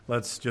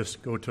let's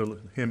just go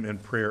to him in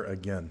prayer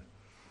again.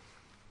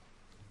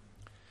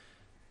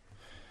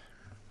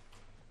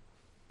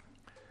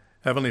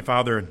 Heavenly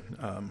Father,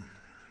 a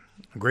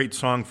great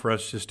song for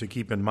us just to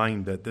keep in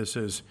mind that this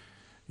is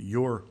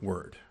your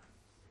word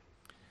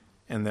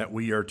and that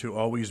we are to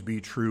always be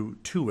true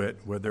to it,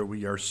 whether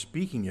we are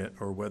speaking it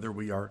or whether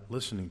we are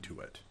listening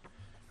to it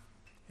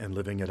and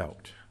living it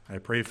out. I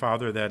pray,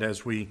 Father, that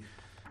as we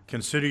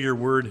consider your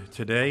word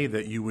today,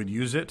 that you would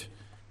use it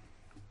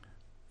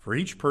for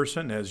each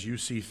person as you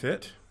see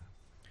fit.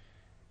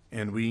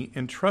 And we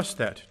entrust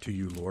that to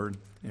you, Lord,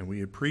 and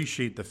we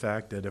appreciate the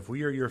fact that if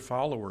we are your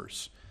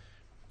followers,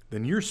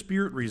 then your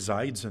Spirit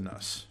resides in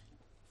us.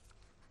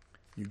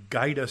 You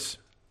guide us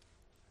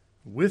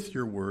with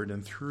your word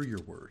and through your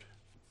word.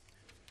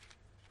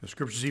 The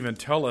scriptures even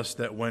tell us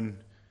that when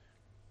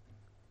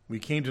we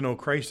came to know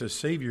Christ as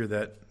Savior,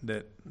 that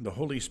the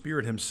Holy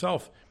Spirit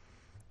himself,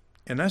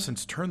 in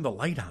essence, turned the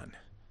light on.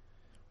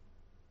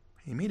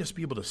 He made us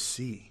be able to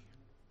see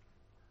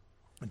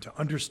and to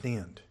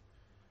understand.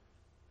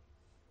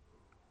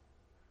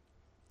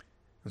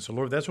 And so,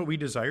 Lord, that's what we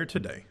desire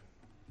today,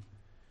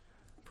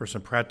 for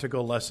some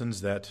practical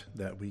lessons that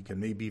we can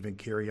maybe even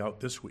carry out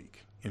this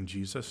week. In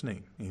Jesus'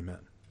 name, amen.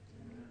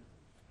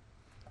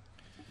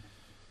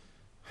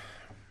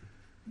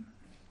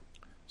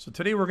 So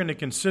today we're going to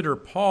consider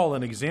Paul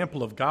an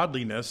example of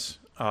godliness.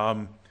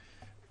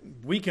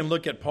 We can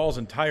look at Paul's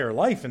entire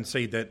life and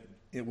say that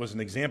it was an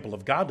example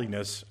of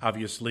godliness,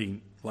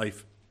 obviously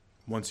life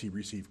once he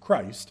received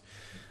Christ.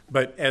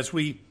 But as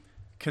we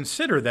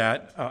consider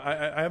that,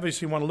 I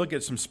obviously want to look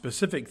at some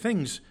specific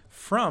things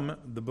from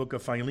the book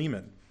of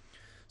Philemon.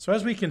 So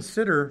as we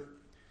consider,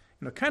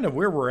 kind of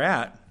where we're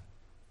at,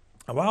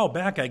 a while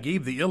back I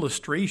gave the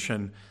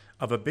illustration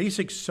of a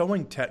basic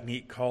sewing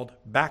technique called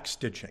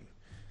backstitching.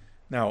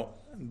 Now,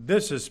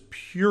 this is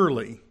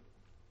purely,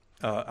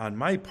 on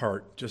my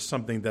part, just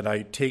something that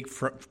I take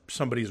from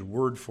somebody's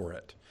word for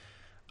it.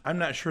 I'm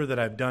not sure that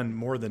I've done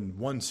more than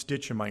one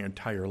stitch in my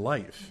entire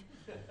life.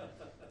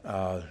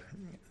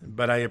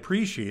 But I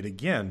appreciate,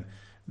 again,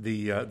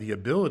 the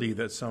ability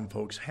that some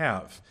folks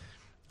have.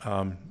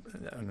 I'm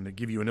going to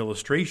give you an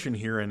illustration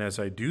here, and as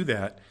I do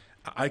that,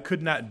 I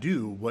could not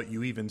do what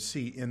you even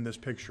see in this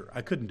picture.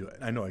 I couldn't do it.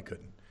 I know I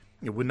couldn't.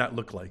 It would not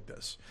look like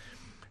this.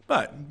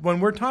 But when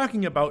we're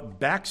talking about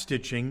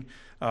backstitching,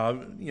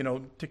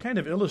 to kind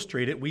of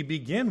illustrate it, we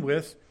begin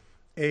with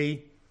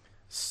a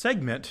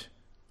segment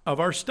of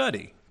our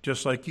study,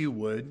 just like you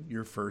would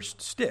your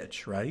first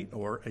stitch, right?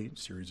 Or a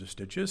series of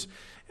stitches.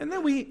 And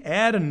then we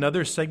add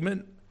another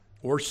segment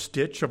or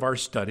stitch of our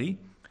study,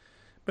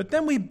 but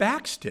then we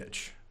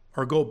backstitch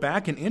or go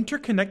back and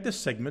interconnect the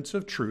segments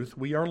of truth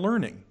we are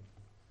learning.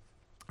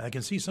 I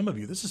can see some of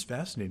you, this is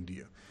fascinating to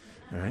you,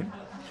 all right?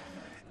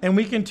 And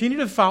we continue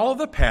to follow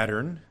the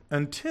pattern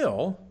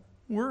until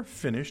we're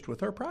finished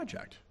with our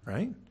project,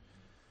 right?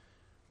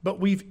 But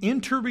we've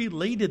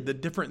interrelated the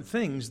different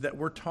things that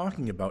we're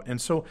talking about. And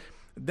so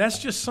that's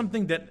just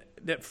something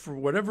that for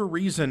whatever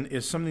reason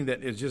is something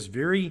that is just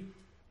very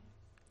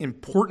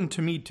important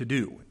to me to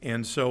do.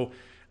 And so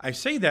I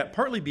say that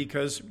partly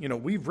because,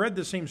 we've read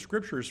the same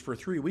scriptures for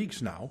 3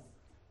 weeks now,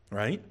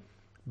 right?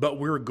 But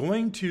we're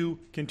going to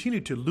continue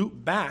to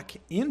loop back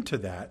into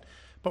that.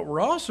 But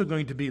we're also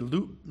going to be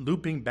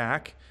looping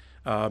back,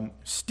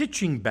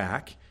 stitching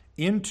back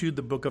into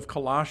the book of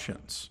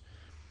Colossians.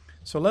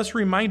 So let's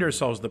remind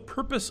ourselves the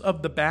purpose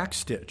of the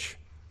backstitch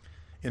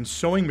in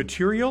sewing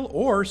material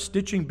or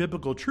stitching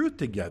biblical truth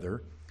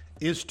together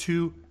is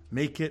to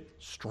make it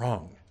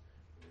strong,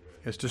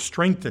 is to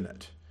strengthen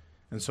it.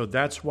 And so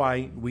that's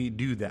why we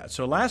do that.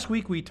 So last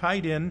week we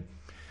tied in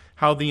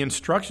how the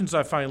instructions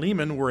of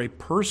Philemon were a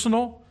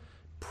personal,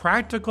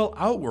 practical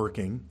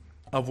outworking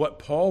of what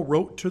Paul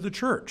wrote to the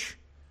church.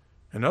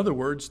 In other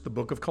words, the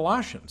book of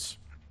Colossians.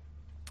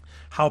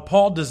 How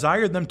Paul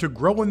desired them to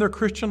grow in their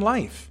Christian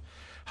life.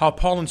 How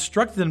Paul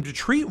instructed them to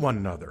treat one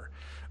another.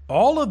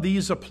 All of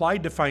these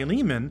applied to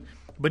Philemon,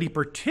 but he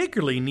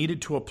particularly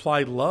needed to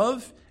apply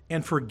love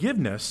and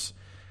forgiveness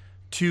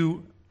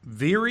to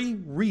very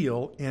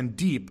real and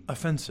deep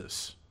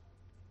offenses.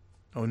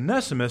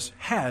 Onesimus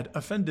had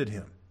offended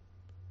him.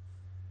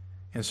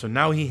 And so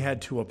now he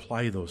had to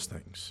apply those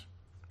things.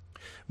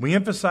 We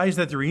emphasize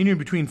that the reunion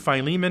between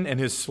Philemon and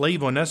his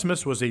slave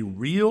Onesimus was a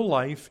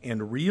real-life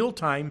and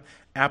real-time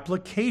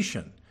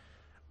application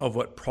of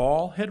what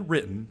Paul had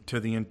written to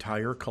the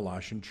entire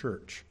Colossian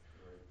church.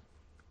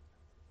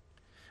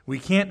 We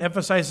can't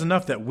emphasize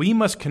enough that we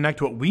must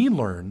connect what we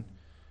learn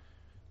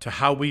to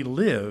how we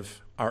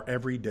live our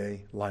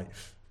everyday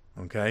life.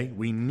 Okay?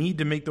 We need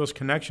to make those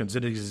connections.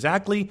 It is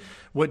exactly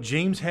what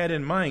James had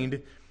in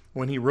mind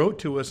when he wrote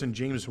to us in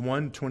James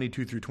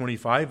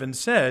 1:22-25 and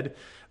said,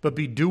 "But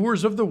be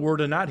doers of the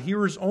word and not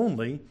hearers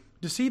only,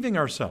 deceiving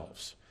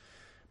ourselves.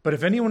 But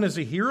if anyone is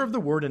a hearer of the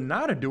word and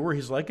not a doer,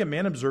 he's like a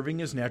man observing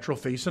his natural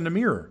face in a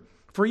mirror.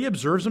 For he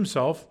observes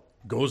himself,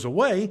 goes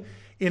away,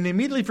 and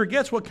immediately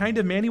forgets what kind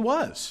of man he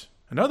was."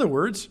 In other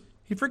words,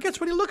 he forgets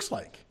what he looks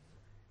like.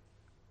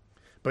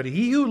 "But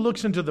he who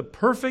looks into the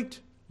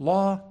perfect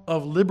law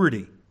of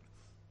liberty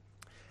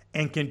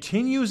and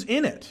continues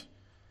in it,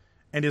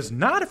 and is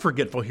not a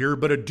forgetful hearer,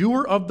 but a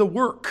doer of the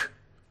work,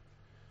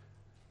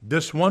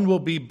 this one will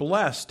be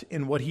blessed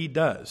in what he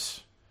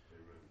does.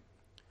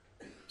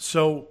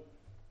 So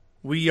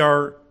we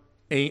are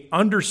a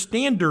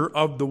understander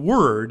of the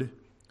word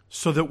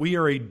so that we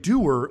are a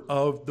doer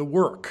of the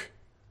work.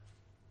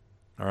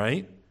 All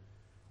right?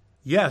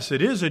 Yes,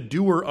 it is a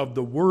doer of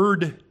the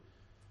word,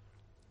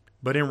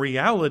 but in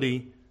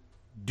reality,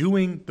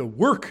 doing the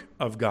work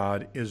of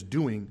God is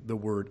doing the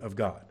word of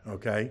God,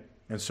 okay?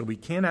 And so we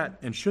cannot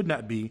and should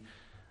not be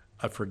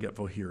a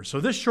forgetful hearer. So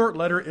this short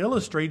letter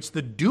illustrates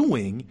the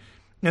doing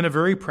in a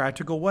very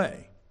practical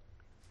way.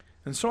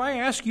 And so I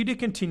ask you to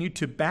continue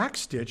to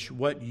backstitch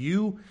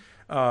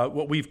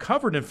what we've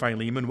covered in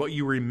Philemon, what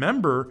you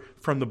remember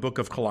from the book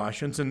of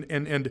Colossians,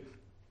 and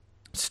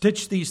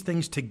stitch these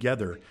things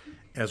together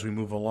as we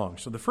move along.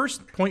 So the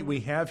first point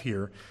we have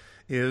here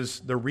is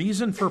the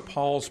reason for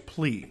Paul's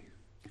plea.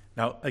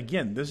 Now,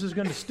 again, this is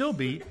going to still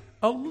be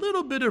a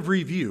little bit of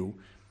review,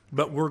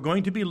 but we're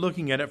going to be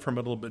looking at it from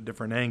a little bit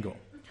different angle.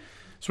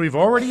 So we've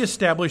already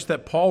established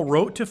that Paul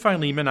wrote to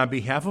Philemon on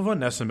behalf of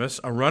Onesimus,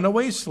 a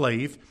runaway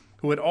slave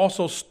who had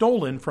also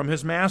stolen from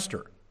his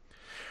master.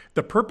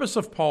 The purpose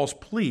of Paul's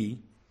plea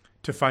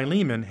to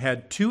Philemon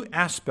had two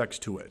aspects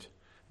to it.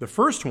 The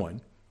first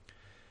one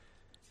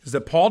is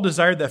that Paul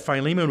desired that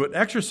Philemon would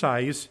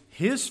exercise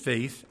his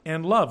faith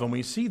and love, and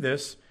we see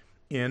this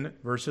in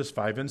verses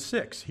 5 and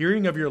 6.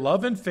 Hearing of your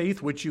love and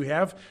faith which you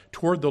have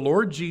toward the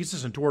Lord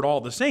Jesus and toward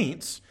all the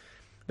saints,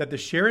 that the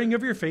sharing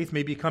of your faith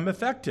may become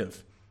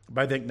effective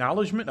by the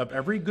acknowledgement of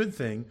every good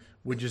thing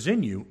which is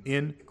in you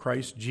in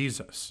Christ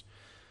Jesus.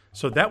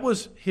 So that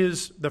was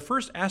the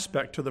first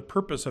aspect to the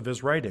purpose of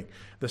his writing.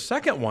 The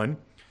second one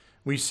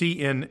we see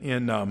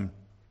in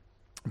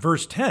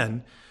verse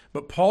 10,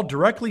 but Paul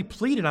directly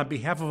pleaded on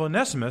behalf of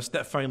Onesimus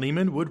that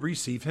Philemon would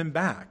receive him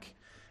back.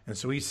 And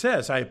so he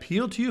says, I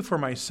appeal to you for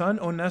my son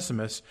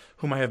Onesimus,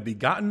 whom I have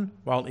begotten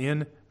while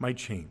in my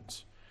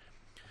chains.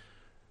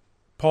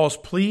 Paul's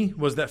plea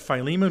was that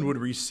Philemon would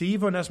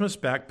receive Onesimus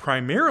back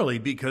primarily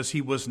because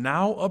he was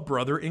now a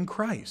brother in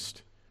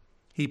Christ.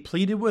 He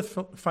pleaded with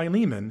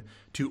Philemon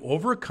to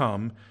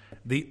overcome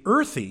the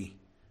earthly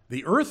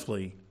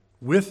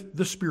with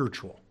the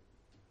spiritual,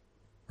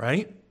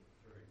 right?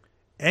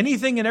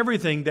 Anything and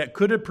everything that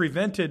could have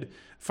prevented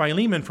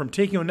Philemon from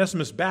taking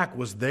Onesimus back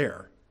was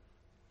there.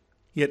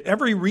 He had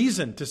every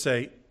reason to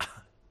say,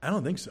 I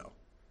don't think so.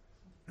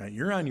 Right?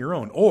 You're on your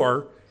own.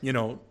 Or,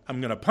 I'm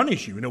going to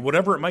punish you,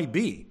 whatever it might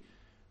be.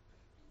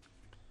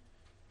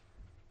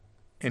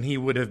 And he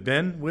would have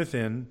been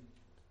within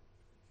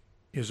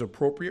his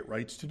appropriate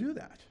rights to do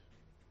that.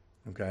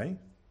 Okay?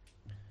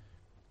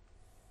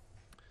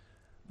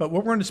 But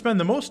what we're going to spend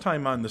the most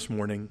time on this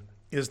morning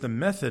is the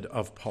method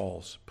of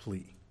Paul's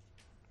plea.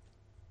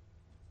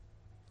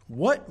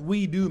 What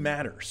we do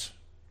matters,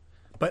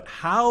 but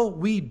how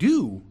we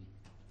do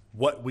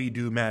what we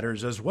do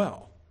matters as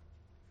well.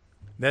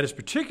 That is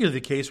particularly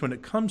the case when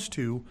it comes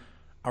to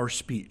our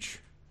speech.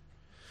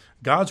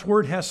 God's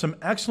word has some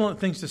excellent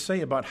things to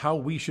say about how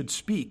we should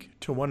speak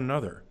to one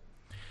another.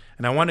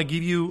 And I want to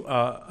give you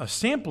a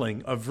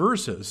sampling of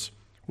verses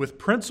with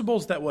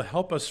principles that will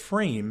help us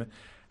frame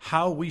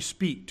how we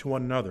speak to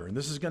one another. And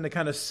this is going to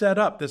kind of set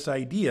up this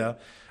idea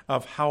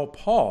of how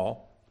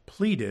Paul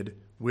pleaded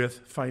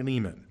with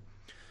Philemon.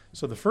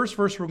 So the first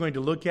verse we're going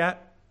to look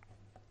at,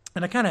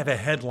 and I kind of have a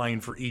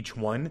headline for each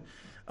one.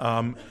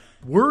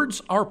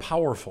 Words are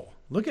powerful.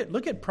 Look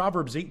at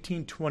Proverbs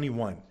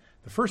 18:21.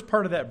 The first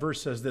part of that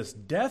verse says this: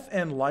 death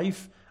and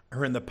life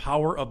are in the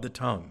power of the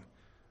tongue.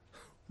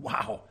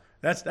 Wow,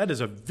 that is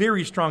a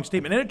very strong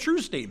statement and a true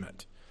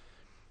statement.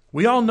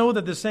 We all know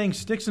that the saying,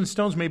 sticks and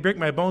stones may break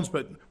my bones,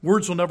 but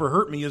words will never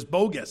hurt me, is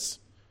bogus.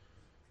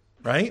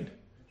 Right?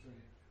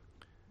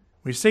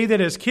 We say that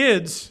as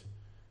kids,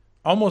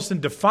 almost in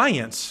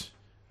defiance,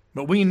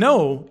 but we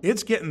know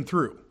it's getting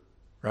through.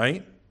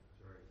 Right?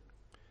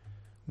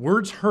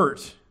 Words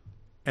hurt,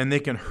 and they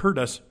can hurt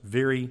us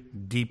very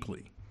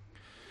deeply.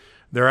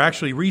 There are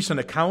actually recent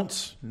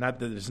accounts, not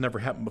that it's never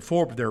happened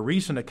before, but there are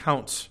recent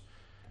accounts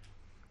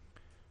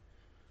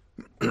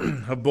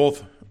of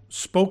both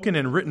spoken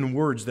and written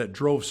words that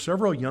drove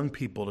several young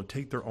people to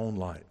take their own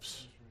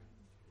lives.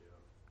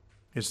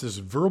 It's this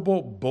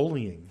verbal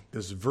bullying,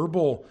 this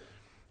verbal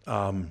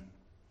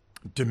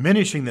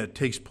diminishing that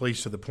takes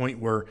place to the point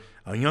where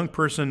a young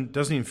person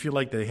doesn't even feel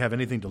like they have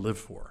anything to live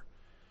for.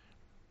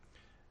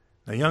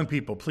 Now, young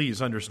people,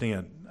 please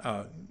understand,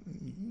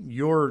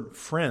 your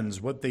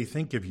friends, what they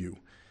think of you,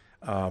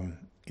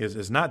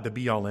 is not the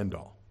be-all,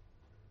 end-all.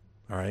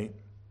 All right?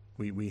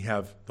 We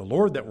have the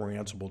Lord that we're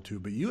answerable to,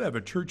 but you have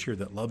a church here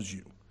that loves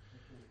you.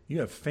 You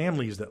have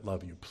families that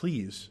love you.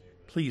 Please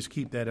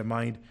keep that in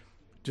mind.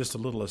 Just a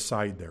little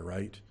aside there,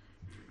 right?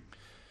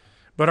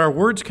 But our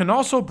words can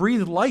also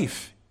breathe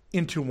life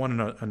into one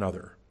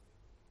another,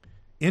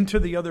 into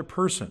the other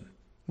person.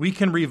 We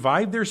can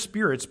revive their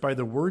spirits by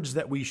the words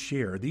that we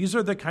share. These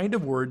are the kind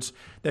of words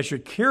that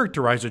should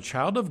characterize a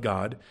child of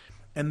God,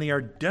 and they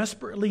are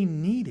desperately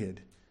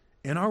needed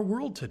in our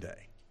world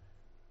today.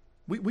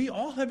 We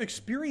all have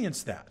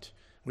experienced that.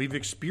 We've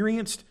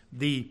experienced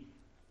the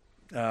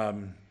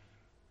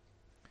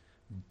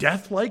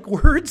death-like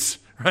words,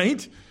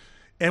 right?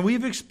 And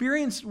we've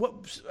experienced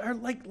what are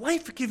like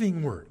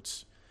life-giving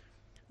words.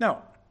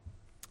 Now,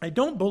 I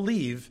don't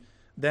believe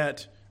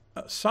that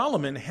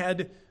Solomon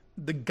had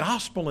the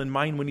gospel in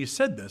mind when he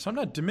said this. I'm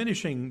not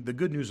diminishing the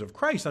good news of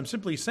Christ. I'm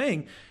simply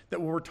saying that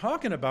what we're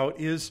talking about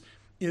is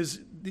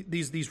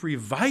these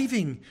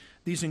reviving,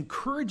 these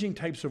encouraging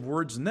types of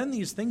words, and then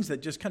these things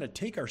that just kind of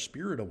take our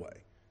spirit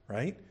away,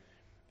 right?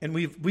 And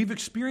we've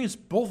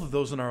experienced both of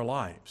those in our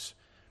lives.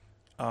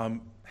 I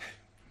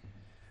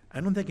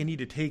don't think I need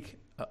to take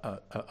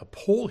a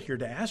poll here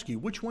to ask you,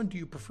 which one do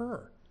you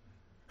prefer?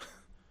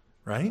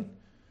 Right?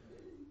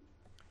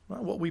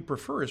 Well, what we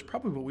prefer is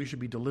probably what we should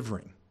be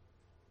delivering,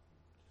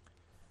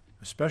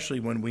 especially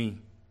when we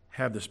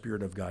have the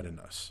Spirit of God in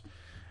us.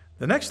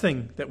 The next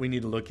thing that we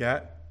need to look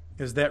at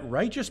is that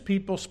righteous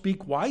people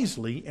speak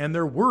wisely and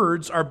their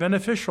words are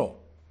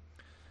beneficial.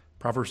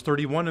 Proverbs 10,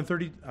 31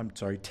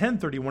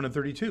 and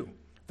 32.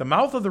 The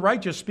mouth of the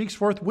righteous speaks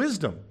forth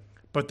wisdom,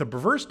 but the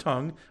perverse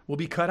tongue will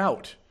be cut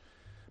out.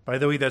 By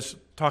the way, that's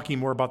talking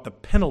more about the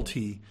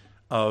penalty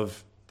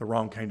of the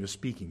wrong kind of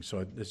speaking.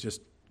 So it's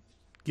just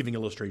giving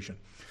illustration.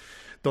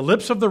 The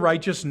lips of the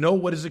righteous know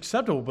what is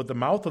acceptable, but the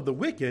mouth of the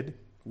wicked,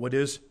 what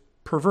is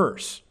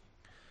perverse.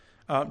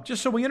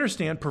 Just so we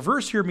understand,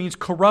 perverse here means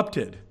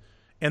corrupted.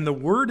 And the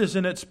word is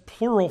in its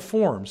plural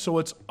form. So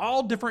it's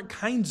all different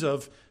kinds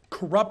of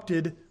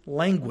corrupted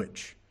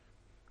language.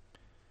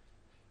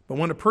 But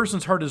when a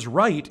person's heart is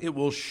right, it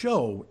will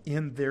show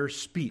in their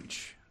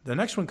speech. The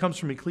next one comes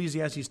from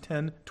Ecclesiastes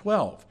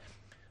 10:12.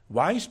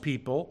 Wise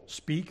people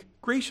speak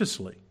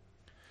graciously.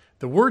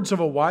 The words of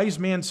a wise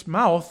man's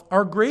mouth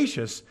are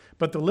gracious,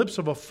 but the lips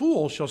of a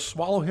fool shall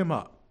swallow him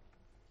up.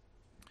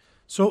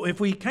 So if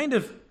we kind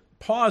of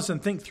pause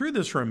and think through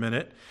this for a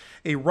minute,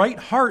 a right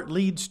heart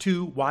leads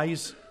to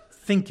wise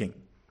thinking.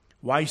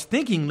 Wise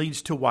thinking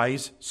leads to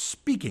wise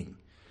speaking.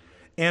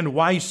 And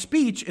wise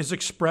speech is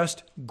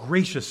expressed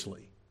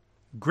graciously.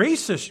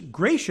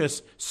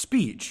 Gracious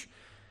speech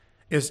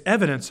is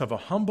evidence of a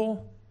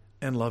humble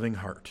and loving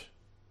heart.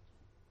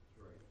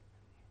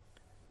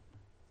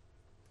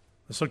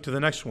 Let's look to the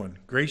next one.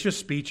 Gracious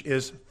speech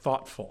is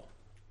thoughtful.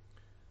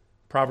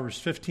 Proverbs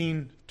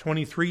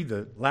 15:23,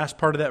 the last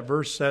part of that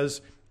verse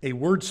says, a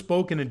word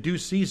spoken in due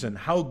season,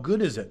 how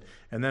good is it?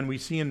 And then we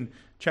see in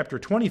chapter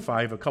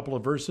 25, a couple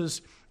of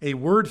verses, a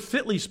word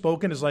fitly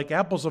spoken is like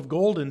apples of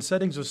gold in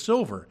settings of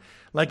silver.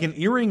 Like an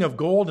earring of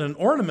gold and an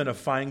ornament of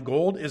fine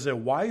gold is a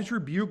wise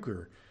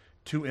rebuker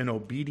to an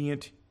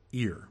obedient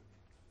ear.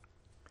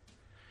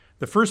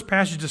 The first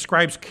passage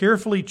describes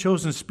carefully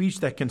chosen speech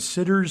that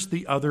considers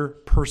the other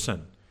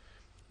person.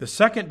 The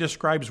second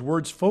describes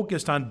words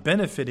focused on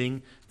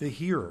benefiting the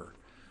hearer.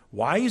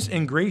 Wise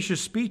and gracious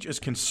speech is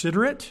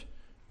considerate,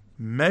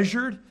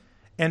 measured,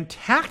 and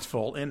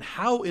tactful in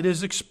how it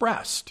is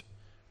expressed.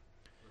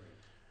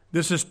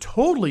 This is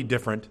totally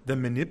different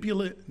than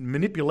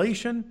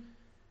manipulation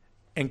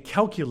and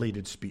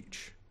calculated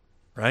speech,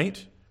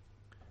 right?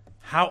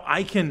 How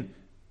I can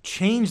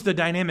change the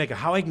dynamic,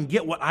 how I can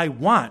get what I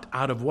want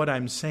out of what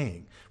I'm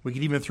saying. We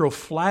could even throw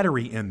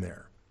flattery in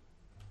there.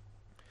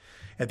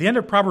 At the end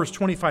of Proverbs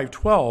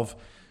 25:12,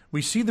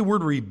 we see the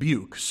word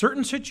rebuke.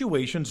 Certain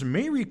situations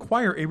may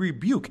require a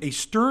rebuke, a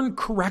stern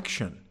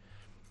correction.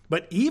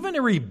 But even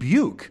a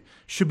rebuke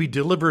should be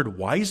delivered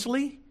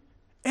wisely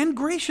and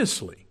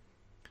graciously.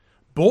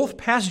 Both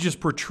passages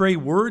portray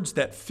words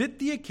that fit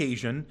the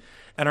occasion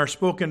and are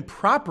spoken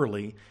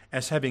properly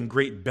as having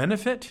great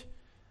benefit,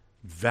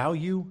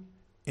 value,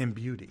 and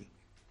beauty.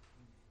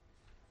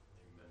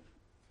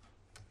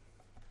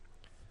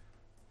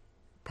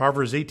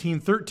 Proverbs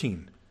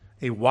 18:13.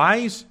 A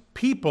wise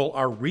people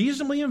are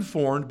reasonably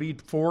informed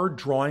before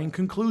drawing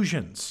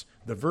conclusions.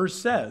 The verse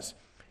says,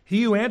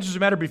 he who answers a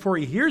matter before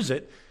he hears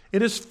it,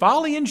 it is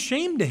folly and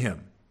shame to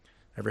him.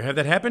 Ever had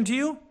that happen to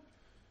you?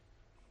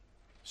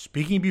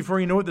 Speaking before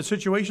you know what the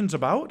situation's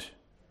about?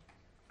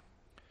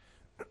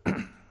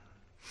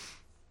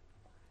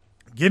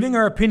 Giving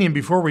our opinion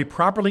before we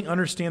properly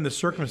understand the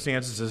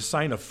circumstances is a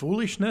sign of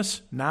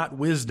foolishness, not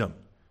wisdom.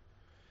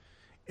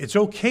 It's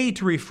okay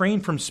to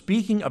refrain from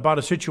speaking about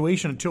a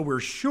situation until we're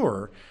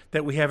sure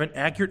that we have an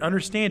accurate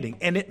understanding.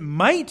 And it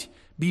might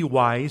be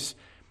wise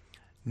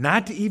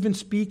not to even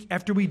speak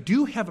after we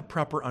do have a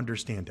proper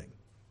understanding.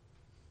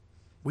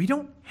 We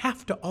don't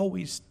have to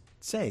always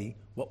say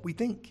what we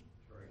think.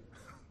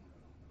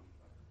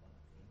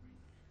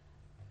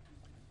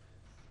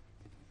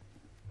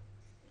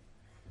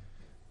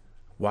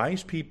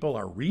 Wise people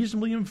are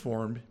reasonably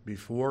informed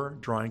before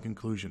drawing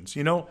conclusions.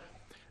 You know,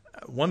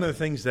 one of the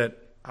things that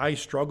I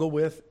struggle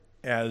with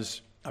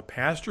as a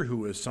pastor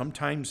who is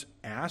sometimes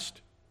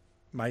asked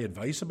my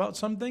advice about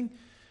something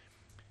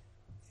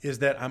is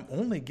that I'm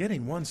only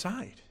getting one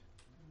side.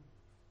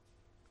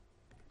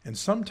 And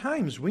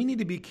sometimes we need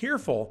to be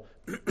careful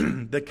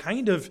the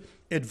kind of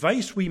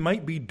advice we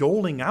might be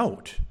doling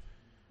out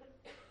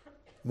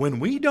when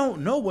we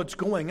don't know what's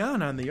going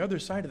on the other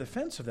side of the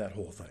fence of that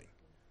whole thing.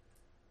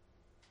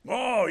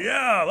 Oh,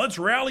 yeah, let's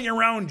rally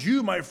around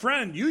you, my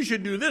friend. You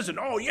should do this. And,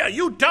 oh, yeah,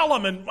 you tell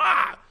them. And,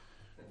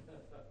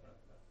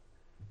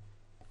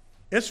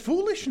 It's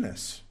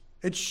foolishness.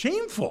 It's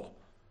shameful.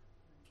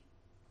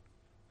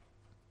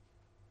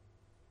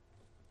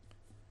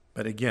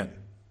 But again,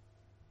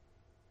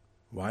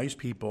 wise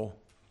people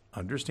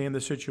understand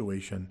the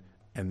situation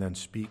and then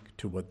speak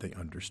to what they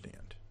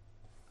understand.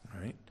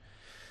 All right?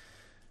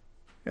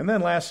 And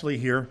then lastly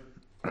here,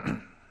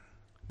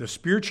 the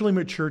spiritually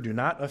mature do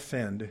not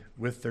offend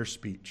with their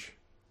speech.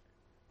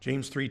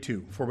 James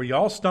 3:2. For we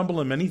all stumble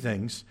in many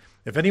things.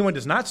 If anyone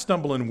does not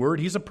stumble in word,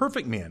 he's a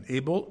perfect man,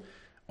 able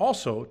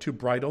also to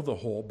bridle the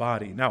whole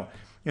body. Now,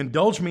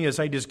 indulge me as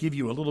I just give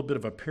you a little bit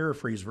of a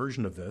paraphrase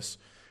version of this.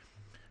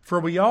 For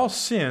we all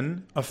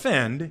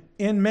offend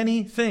in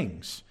many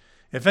things.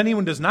 If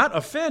anyone does not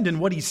offend in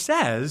what he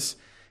says,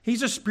 he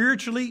is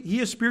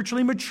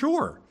spiritually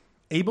mature,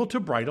 able to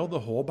bridle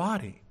the whole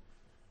body.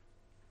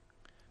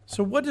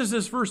 So what does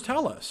this verse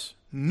tell us?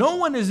 No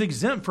one is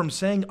exempt from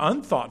saying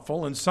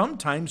unthoughtful and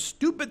sometimes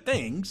stupid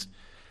things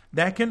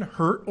that can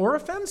hurt or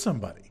offend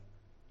somebody.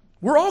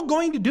 We're all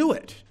going to do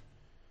it.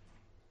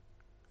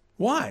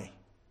 Why?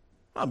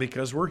 Well,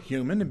 because we're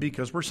human and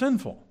because we're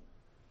sinful.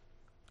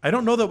 I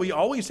don't know that we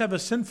always have a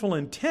sinful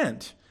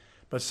intent,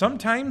 but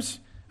sometimes,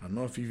 I don't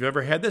know if you've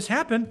ever had this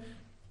happen,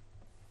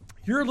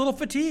 you're a little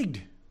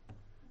fatigued.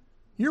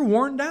 You're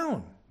worn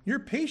down. Your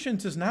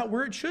patience is not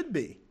where it should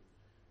be.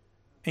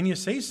 And you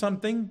say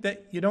something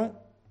that you don't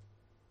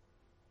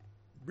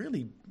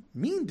really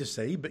mean to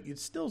say, but you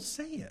still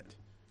say it,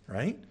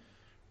 right?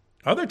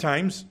 Other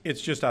times,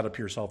 it's just out of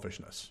pure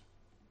selfishness.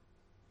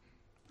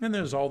 And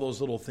there's all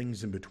those little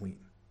things in between,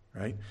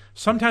 right?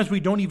 Sometimes we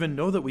don't even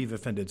know that we've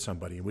offended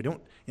somebody. We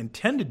don't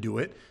intend to do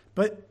it,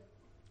 but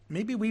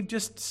maybe we've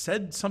just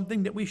said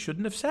something that we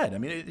shouldn't have said. I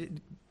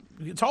mean,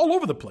 it's all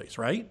over the place,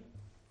 right?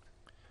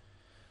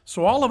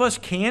 So all of us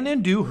can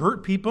and do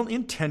hurt people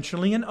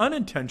intentionally and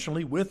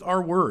unintentionally with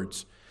our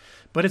words.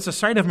 But it's a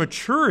sign of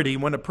maturity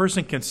when a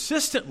person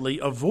consistently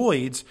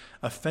avoids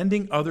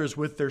offending others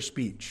with their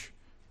speech.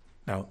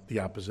 Now, the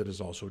opposite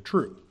is also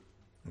true,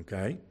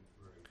 okay?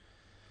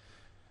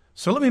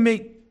 So let me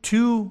make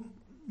two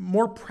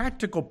more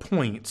practical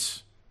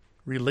points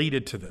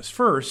related to this.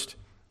 First,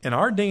 in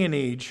our day and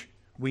age,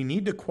 we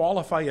need to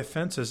qualify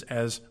offenses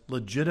as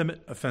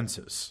legitimate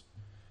offenses.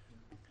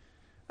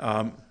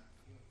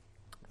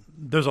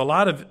 There's a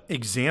lot of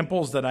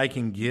examples that I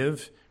can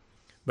give,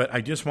 but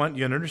I just want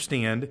you to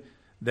understand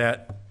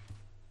that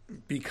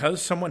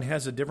because someone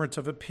has a difference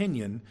of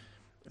opinion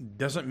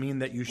doesn't mean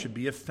that you should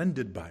be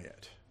offended by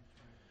it.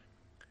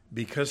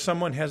 Because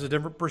someone has a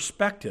different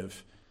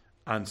perspective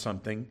on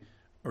something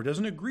or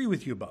doesn't agree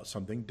with you about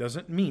something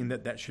doesn't mean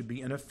that that should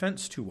be an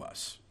offense to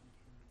us.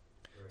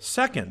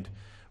 Second,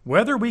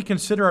 whether we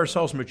consider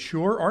ourselves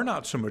mature or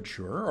not so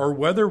mature, or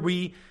whether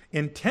we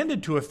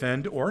intended to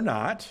offend or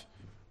not,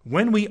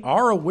 when we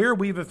are aware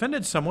we've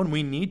offended someone,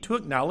 we need to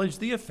acknowledge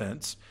the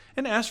offense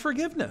and ask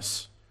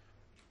forgiveness.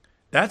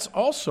 That's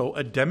also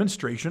a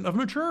demonstration of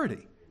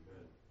maturity.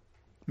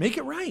 Make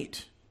it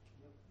right.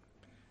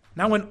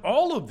 Now, in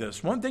all of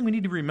this, one thing we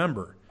need to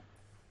remember,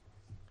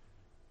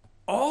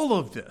 all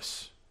of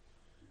this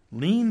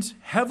leans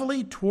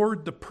heavily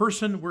toward the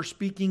person we're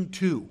speaking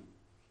to.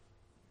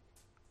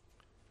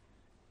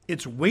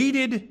 It's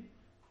weighted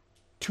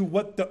to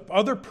what the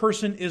other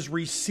person is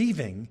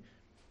receiving,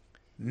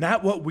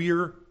 not what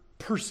we're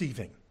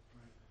perceiving.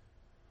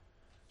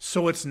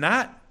 So it's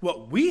not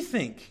what we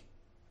think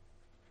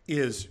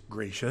is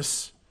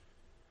gracious.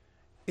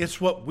 It's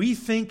what we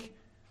think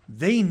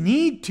they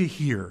need to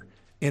hear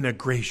in a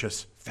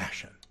gracious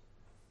fashion.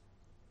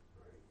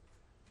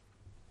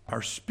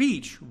 Our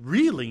speech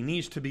really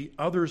needs to be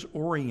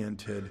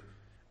others-oriented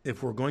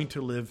if we're going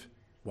to live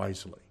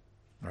wisely.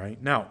 All right?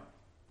 Now,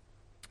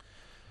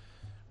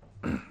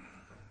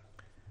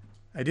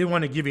 I did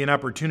want to give you an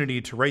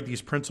opportunity to write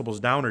these principles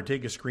down or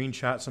take a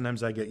screenshot.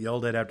 Sometimes I get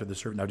yelled at after the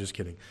service. No, just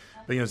kidding.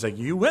 But it's like,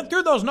 you went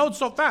through those notes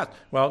so fast.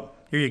 Well,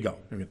 here you go.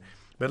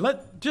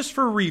 But just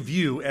for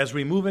review, as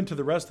we move into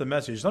the rest of the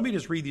message, let me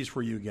just read these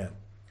for you again.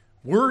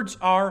 Words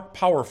are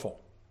powerful.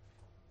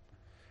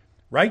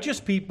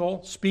 Righteous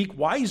people speak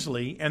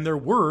wisely, and their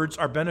words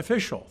are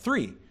beneficial.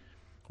 3,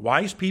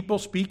 wise people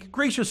speak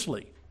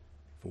graciously.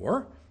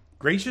 4,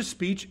 gracious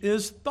speech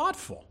is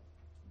thoughtful.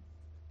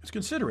 It's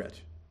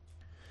considerate.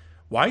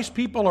 Wise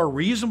people are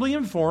reasonably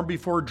informed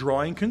before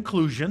drawing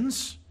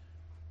conclusions,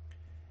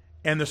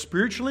 and the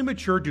spiritually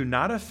mature do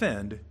not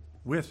offend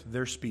with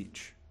their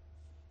speech.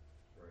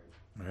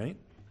 All right?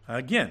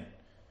 Again,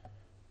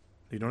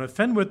 they don't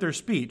offend with their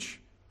speech,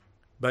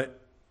 but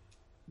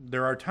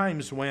there are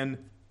times when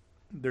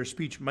their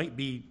speech might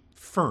be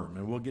firm,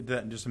 and we'll get to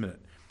that in just a minute.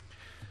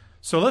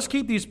 So let's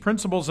keep these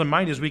principles in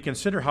mind as we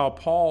consider how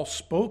Paul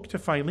spoke to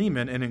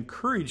Philemon and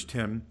encouraged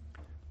him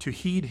to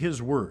heed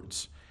his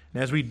words.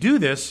 And as we do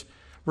this,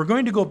 we're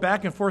going to go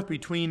back and forth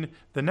between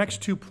the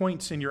next 2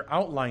 points in your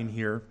outline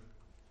here,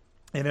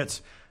 and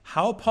it's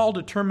how Paul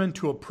determined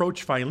to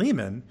approach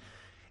Philemon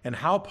and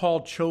how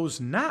Paul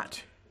chose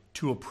not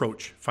to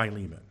approach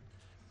Philemon.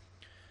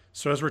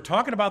 So as we're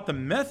talking about the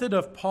method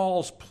of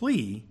Paul's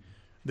plea,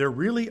 there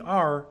really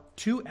are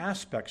two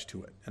aspects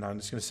to it. And I'm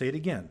just going to say it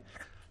again.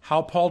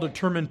 How Paul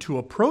determined to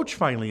approach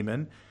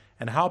Philemon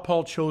and how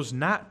Paul chose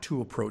not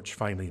to approach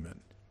Philemon.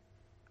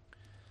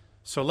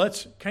 So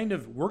let's kind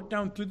of work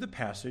down through the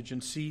passage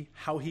and see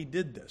how he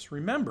did this.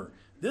 Remember,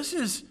 this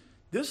is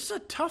a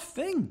tough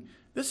thing.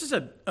 This is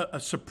a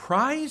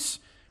surprise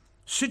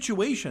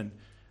situation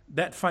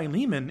that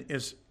Philemon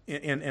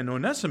and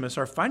Onesimus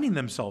are finding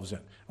themselves in.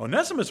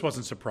 Onesimus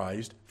wasn't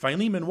surprised.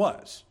 Philemon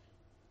was,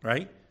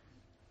 right?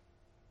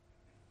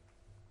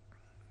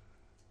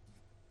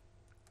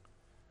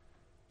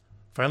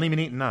 Philemon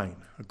 8:9.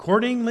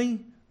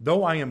 Accordingly,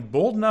 though I am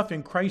bold enough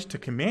in Christ to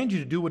command you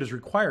to do what is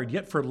required,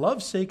 yet for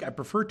love's sake I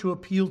prefer to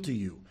appeal to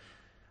you.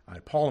 I,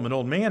 Paul, am an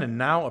old man and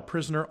now a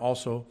prisoner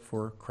also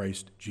for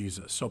Christ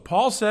Jesus. So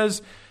Paul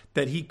says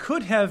that he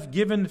could have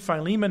given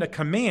Philemon a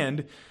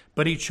command,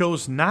 but he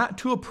chose not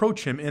to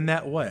approach him in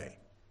that way.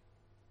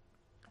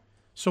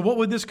 So what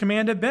would this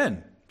command have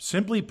been?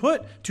 Simply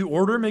put, to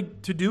order him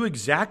to do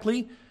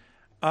exactly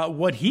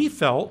what he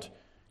felt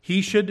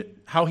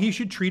how he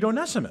should treat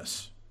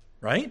Onesimus.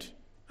 Right?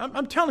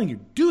 I'm telling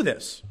you, do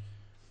this.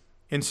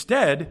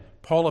 Instead,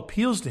 Paul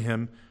appeals to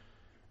him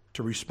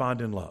to respond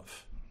in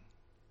love.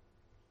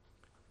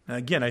 Now,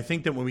 again, I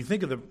think that when we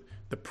think of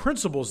the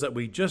principles that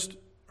we just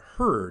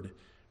heard,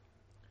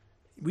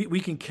 we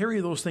can carry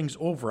those things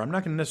over. I'm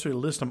not going to necessarily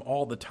list them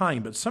all the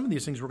time, but some of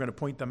these things we're going to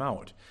point them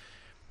out.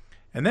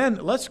 And then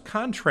let's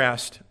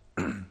contrast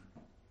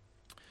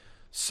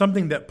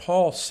something that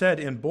Paul said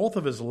in both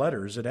of his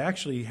letters. It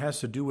actually has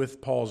to do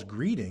with Paul's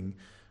greeting.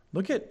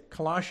 Look at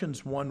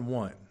Colossians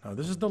 1:1. Now,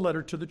 this is the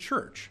letter to the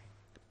church.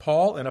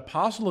 Paul, an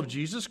apostle of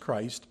Jesus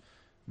Christ,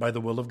 by the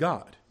will of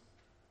God.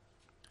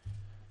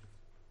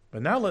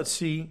 But now let's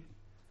think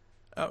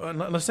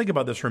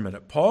about this for a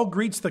minute. Paul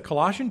greets the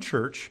Colossian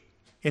church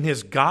in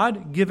his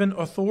God-given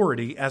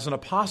authority as an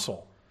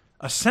apostle,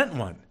 a sent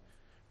one,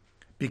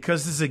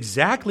 because this is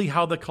exactly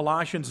how the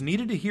Colossians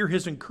needed to hear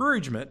his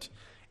encouragement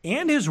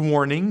and his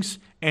warnings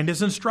and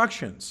his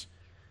instructions.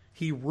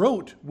 He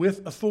wrote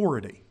with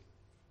authority.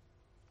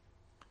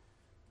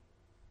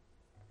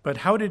 But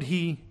how did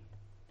he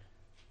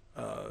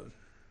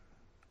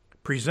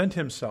present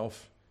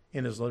himself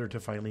in his letter to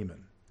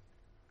Philemon?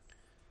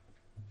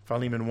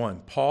 Philemon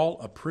 1, Paul,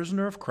 a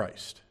prisoner of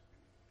Christ.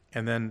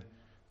 And then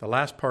the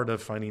last part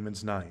of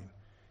Philemon's 9.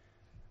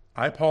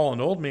 I, Paul,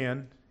 an old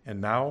man, and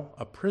now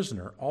a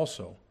prisoner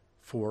also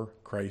for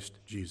Christ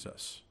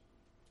Jesus.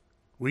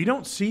 We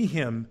don't see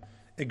him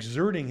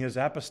exerting his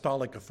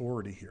apostolic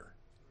authority here.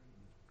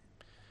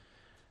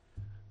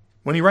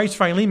 When he writes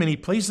Philemon, he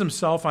places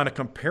himself on a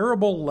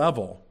comparable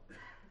level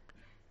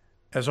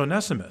as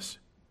Onesimus,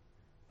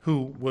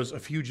 who was a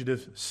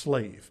fugitive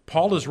slave.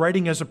 Paul is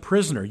writing as a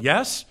prisoner.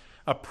 Yes,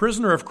 a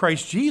prisoner of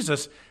Christ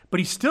Jesus, but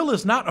he still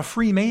is not a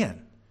free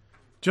man,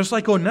 just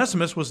like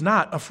Onesimus was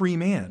not a free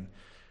man.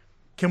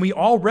 Can we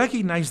all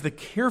recognize the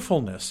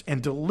carefulness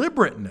and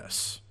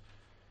deliberateness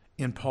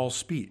in Paul's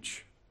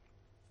speech?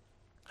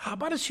 How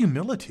about his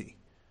humility?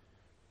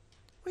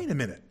 Wait a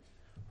minute.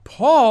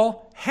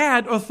 Paul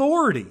had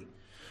authority.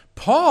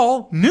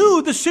 Paul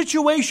knew the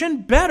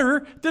situation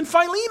better than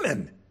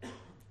Philemon.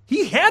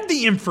 He had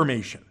the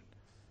information.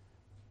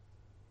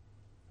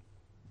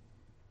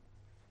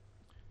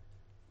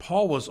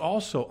 Paul was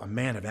also a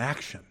man of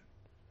action.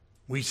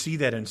 We see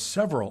that in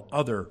several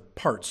other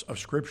parts of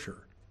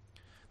Scripture.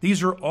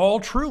 These are all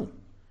true.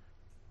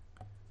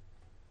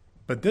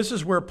 But this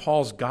is where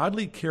Paul's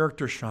godly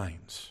character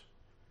shines.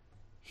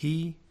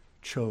 He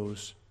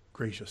chose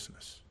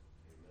graciousness.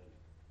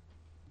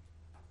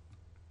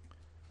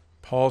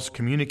 Paul's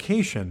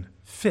communication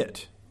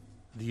fit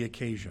the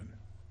occasion.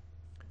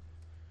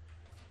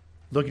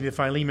 Looking at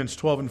Philemon's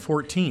 12 and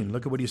 14,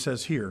 look at what he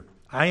says here.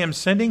 I am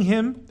sending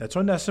him, that's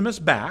Onesimus,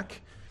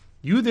 back.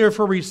 You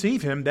therefore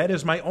receive him, that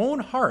is my own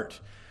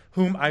heart,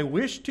 whom I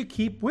wish to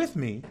keep with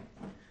me,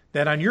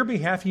 that on your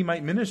behalf he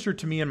might minister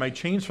to me in my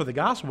chains for the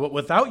gospel. But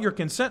without your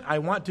consent, I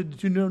want to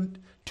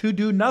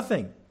do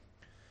nothing,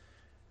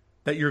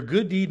 that your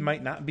good deed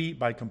might not be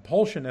by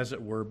compulsion, as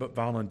it were, but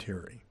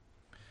voluntary.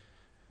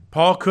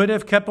 Paul could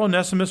have kept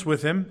Onesimus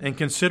with him and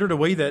considered a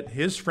way that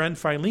his friend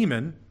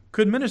Philemon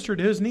could minister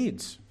to his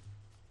needs.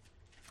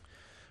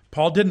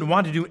 Paul didn't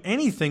want to do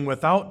anything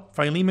without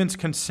Philemon's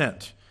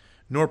consent,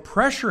 nor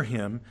pressure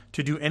him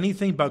to do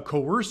anything by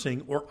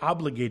coercing or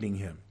obligating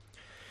him.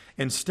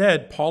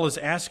 Instead, Paul is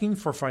asking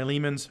for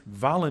Philemon's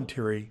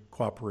voluntary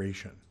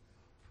cooperation.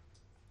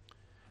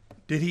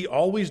 Did he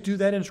always do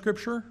that in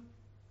Scripture?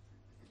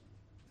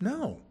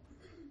 No.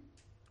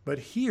 But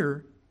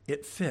here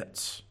it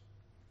fits.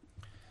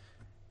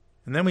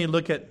 And then we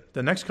look at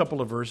the next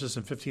couple of verses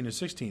in 15 and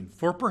 16.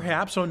 For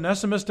perhaps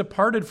Onesimus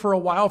departed for a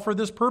while for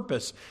this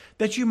purpose,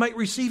 that you might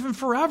receive him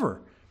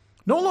forever.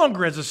 No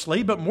longer as a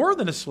slave, but more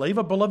than a slave,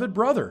 a beloved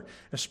brother,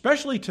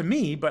 especially to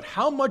me, but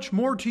how much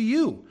more to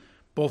you,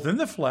 both in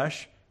the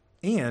flesh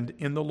and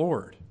in the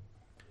Lord.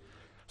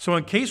 So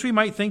in case we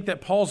might think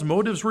that Paul's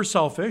motives were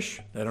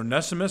selfish, that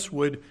Onesimus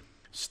would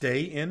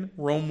stay in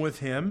Rome with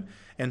him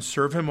and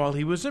serve him while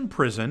he was in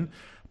prison,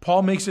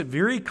 Paul makes it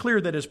very clear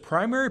that his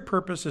primary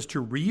purpose is to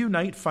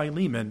reunite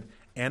Philemon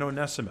and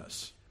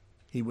Onesimus.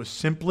 He was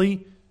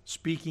simply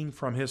speaking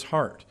from his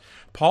heart.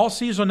 Paul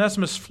sees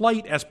Onesimus'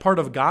 flight as part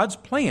of God's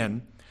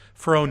plan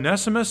for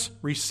Onesimus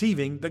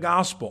receiving the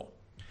gospel.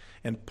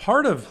 And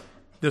part of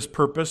this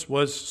purpose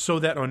was so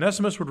that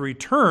Onesimus would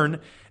return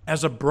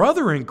as a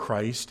brother in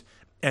Christ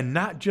and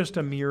not just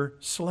a mere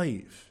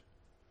slave.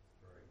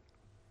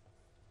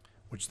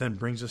 Which then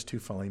brings us to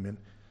Philemon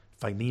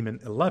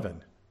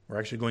 11. We're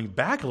actually going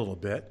back a little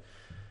bit.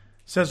 It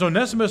says,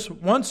 Onesimus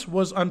once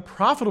was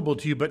unprofitable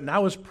to you, but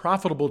now is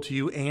profitable to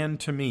you and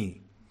to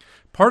me.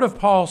 Part of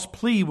Paul's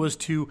plea was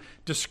to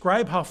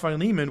describe how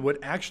Philemon would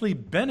actually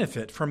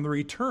benefit from the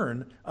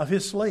return of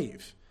his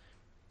slave.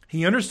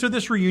 He understood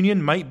this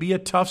reunion might be a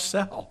tough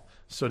sell,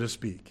 so to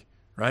speak,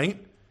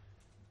 right?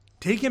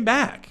 Take him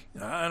back.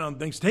 I don't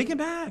think so. Take him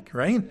back,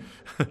 right?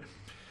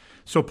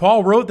 So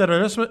Paul wrote that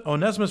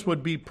Onesimus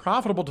would be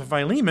profitable to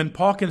Philemon.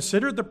 Paul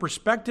considered the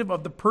perspective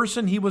of the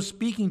person he was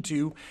speaking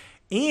to,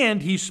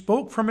 and he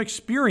spoke from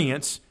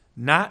experience,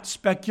 not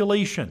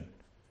speculation.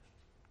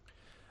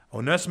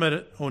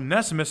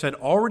 Onesimus had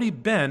already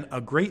been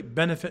a great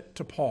benefit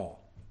to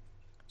Paul,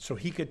 so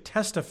he could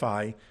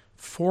testify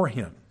for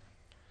him.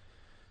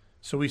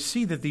 So we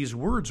see that these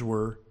words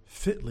were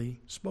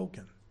fitly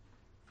spoken.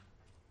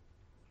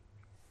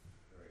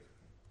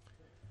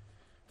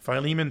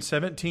 Philemon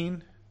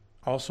 17,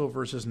 also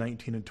verses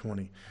 19 and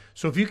 20.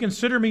 So if you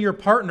consider me your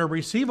partner,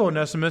 receive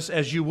Onesimus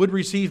as you would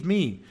receive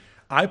me.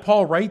 I,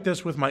 Paul, write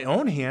this with my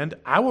own hand.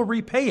 I will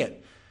repay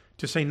it.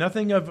 To say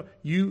nothing of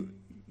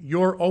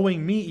you're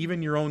owing me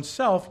even your own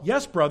self.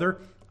 Yes, brother,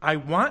 I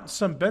want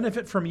some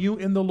benefit from you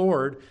in the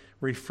Lord.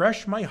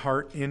 Refresh my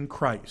heart in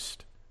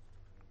Christ.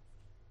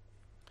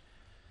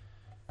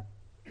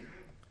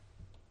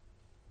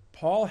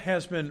 Paul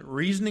has been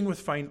reasoning with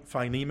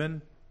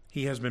Philemon.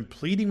 He has been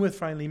pleading with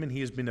Philemon. He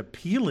has been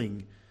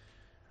appealing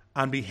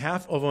on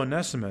behalf of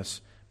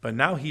Onesimus. But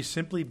now he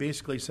simply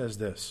basically says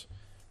this,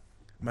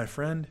 my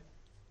friend,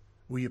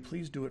 will you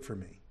please do it for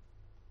me?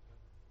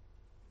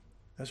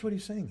 That's what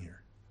he's saying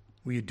here.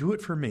 Will you do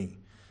it for me?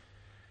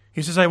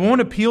 He says, I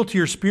won't appeal to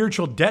your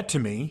spiritual debt to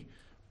me.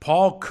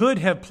 Paul could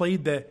have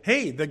played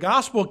the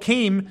gospel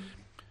came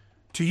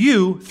to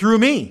you through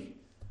me.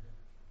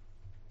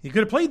 He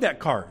could have played that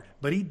card,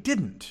 but he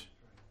didn't.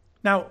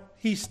 Now,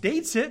 he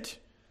states it,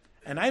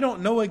 and I don't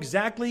know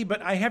exactly,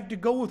 but I have to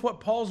go with what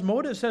Paul's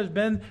motives has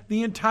been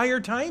the entire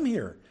time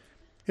here.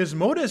 His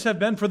motives have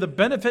been for the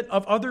benefit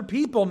of other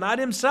people, not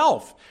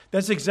himself.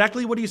 That's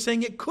exactly what he's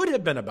saying it could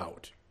have been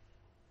about.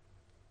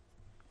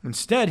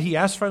 Instead, he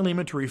asked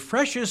Philemon to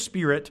refresh his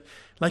spirit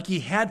like he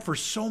had for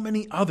so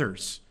many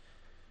others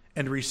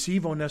and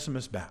receive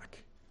Onesimus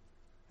back.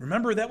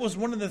 Remember, that was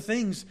one of the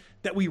things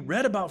that we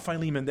read about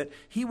Philemon, that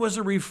he was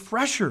a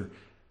refresher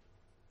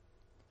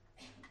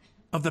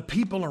of the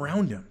people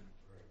around him.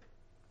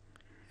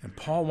 And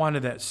Paul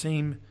wanted that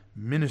same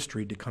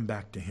ministry to come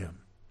back to him.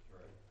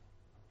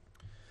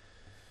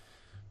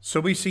 So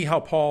we see how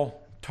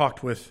Paul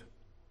talked with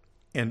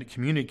and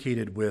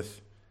communicated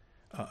with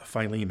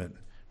Philemon.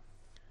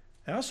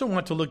 I also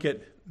want to look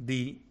at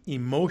the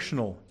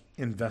emotional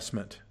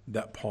investment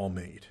that Paul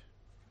made.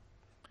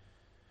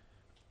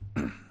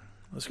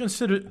 Let's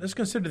consider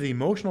the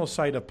emotional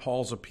side of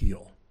Paul's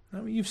appeal.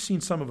 Now, you've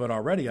seen some of it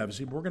already,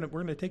 obviously, but we're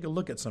going to take a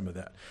look at some of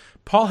that.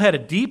 Paul had a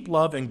deep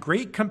love and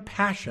great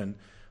compassion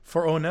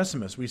for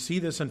Onesimus. We see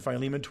this in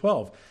Philemon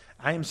 12.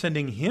 I am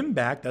sending him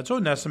back, that's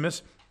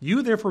Onesimus.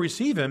 You therefore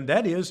receive him,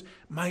 that is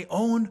my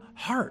own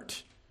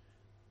heart.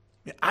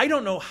 I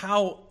don't know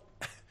how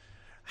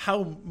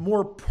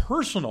more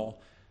personal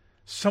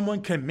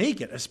someone can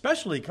make it,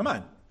 especially, come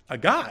on, a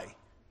guy,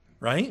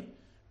 right?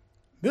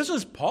 This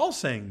is Paul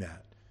saying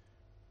that.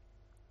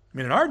 I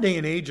mean, in our day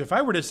and age, if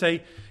I were to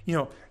say,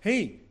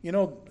 hey,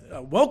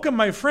 welcome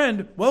my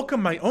friend,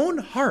 welcome my own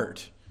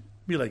heart,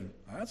 I'd be like,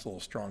 that's a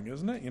little strong,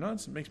 isn't it?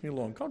 It makes me a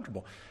little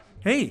uncomfortable.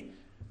 Hey,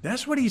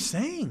 that's what he's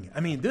saying. I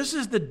mean, this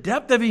is the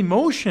depth of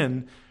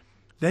emotion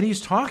that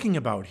he's talking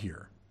about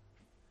here.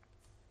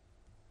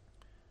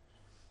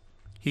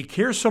 He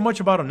cares so much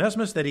about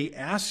Onesimus that he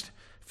asked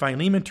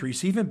Philemon to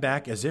receive him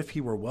back as if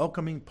he were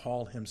welcoming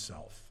Paul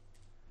himself.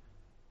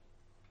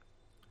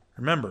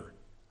 Remember,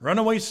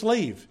 runaway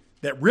slave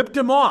that ripped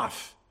him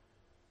off.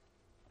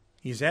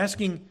 He's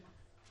asking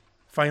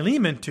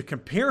Philemon to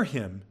compare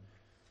him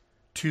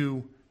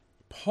to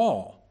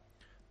Paul,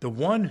 the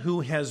one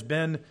who has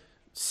been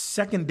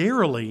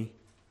secondarily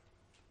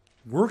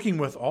working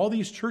with all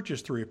these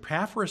churches through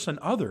Epaphras and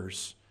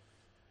others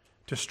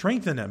to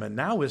strengthen them, and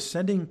now is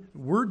sending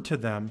word to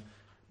them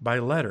by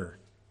letter.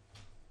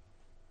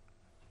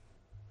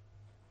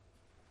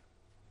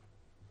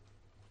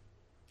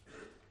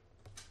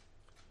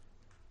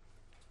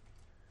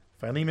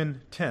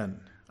 Philemon 10.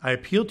 I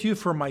appeal to you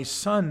for my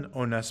son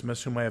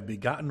Onesimus, whom I have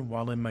begotten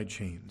while in my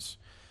chains.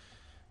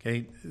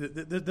 Okay,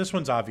 this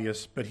one's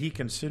obvious, but he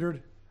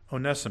considered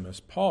Onesimus,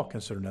 Paul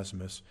considered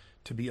Onesimus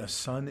to be a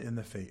son in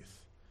the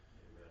faith.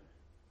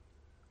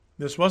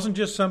 This wasn't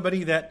just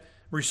somebody that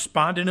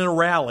responded in a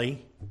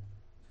rally.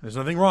 There's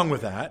nothing wrong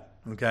with that,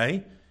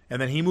 okay?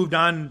 And then he moved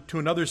on to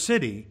another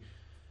city.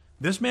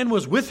 This man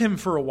was with him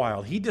for a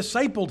while. He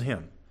discipled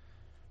him.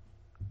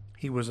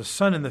 He was a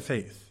son in the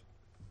faith.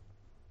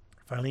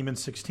 Philemon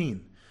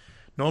 16.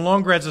 No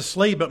longer as a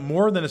slave, but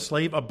more than a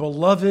slave, a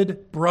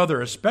beloved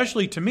brother,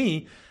 especially to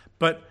me,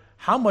 but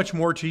how much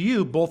more to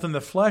you, both in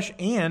the flesh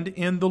and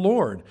in the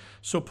Lord.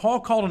 So Paul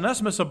called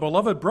Onesimus a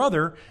beloved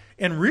brother,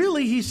 and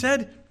really he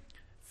said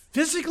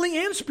physically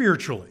and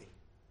spiritually.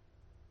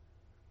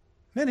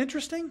 Isn't that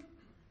interesting?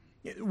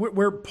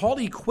 Where Paul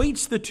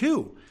equates the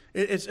two.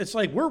 It's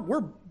like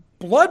we're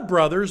blood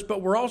brothers,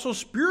 but we're also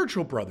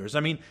spiritual brothers. I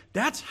mean,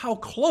 that's how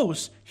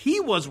close he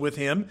was with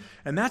him,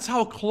 and that's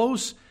how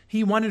close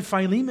he wanted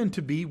Philemon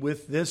to be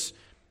with this,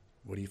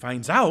 what he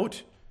finds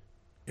out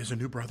is a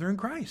new brother in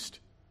Christ.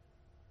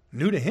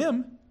 New to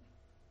him.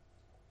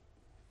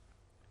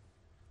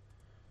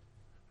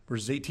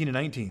 Verses 18 and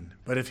 19.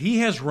 But if he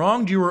has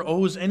wronged you or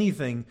owes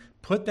anything,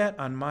 put that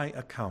on my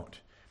account.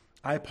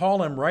 I,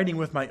 Paul, am writing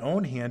with my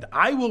own hand.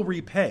 I will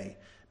repay,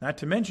 not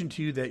to mention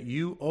to you that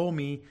you owe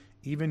me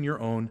even your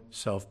own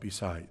self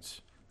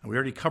besides. And we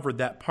already covered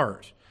that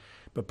part.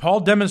 But Paul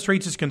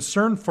demonstrates his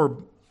concern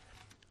for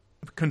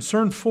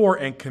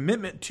and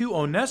commitment to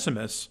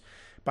Onesimus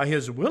by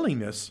his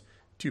willingness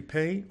to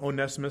pay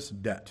Onesimus'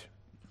 debt.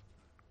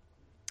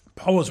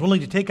 Paul was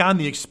willing to take on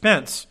the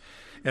expense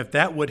if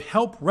that would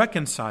help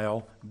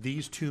reconcile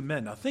these two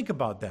men. Now think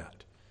about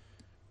that.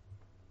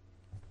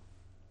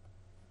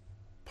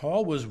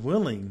 Paul was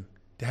willing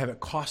to have it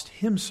cost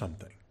him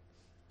something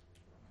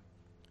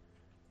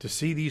to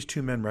see these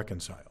two men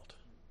reconciled.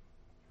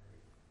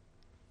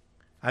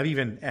 I've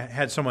even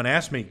had someone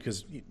ask me,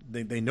 because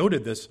they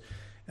noted this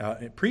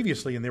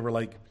previously, and they were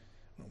like,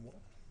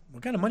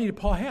 what kind of money did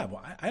Paul have?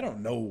 Well, I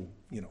don't know,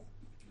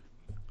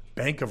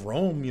 Bank of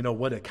Rome,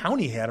 what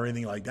account he had or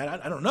anything like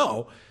that. I don't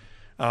know.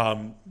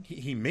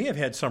 He may have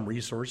had some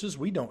resources.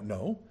 We don't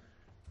know.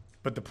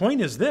 But the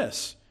point is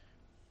this.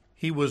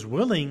 He was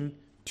willing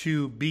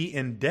to be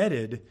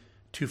indebted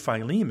to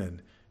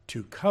Philemon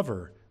to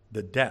cover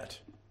the debt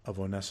of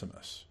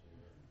Onesimus.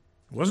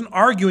 He wasn't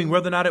arguing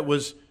whether or not it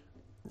was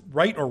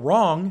right or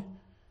wrong.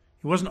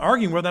 He wasn't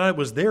arguing whether or not it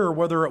was there or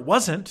whether it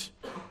wasn't.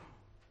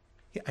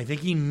 I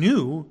think he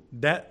knew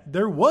that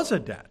there was a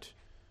debt.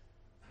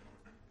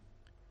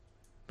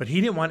 But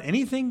he didn't want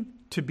anything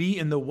to be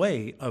in the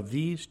way of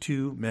these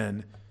two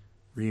men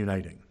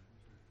reuniting.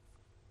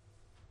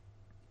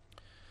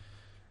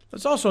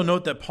 Let's also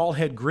note that Paul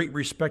had great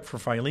respect for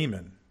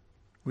Philemon.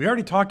 We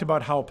already talked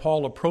about how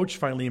Paul approached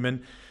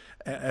Philemon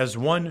as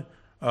one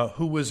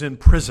who was in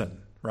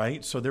prison,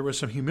 right? So there was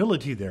some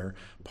humility there.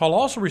 Paul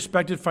also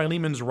respected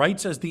Philemon's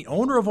rights as the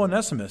owner of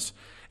Onesimus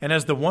and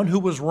as the one who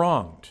was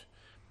wronged.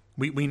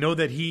 We know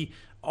that he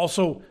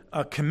also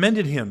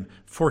commended him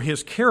for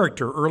his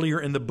character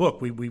earlier in the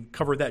book. We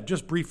covered that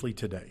just briefly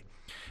today.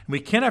 And we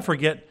cannot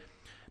forget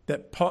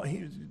that Paul,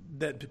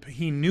 that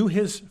he knew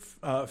his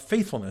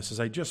faithfulness, as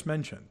I just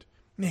mentioned.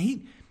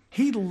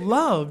 He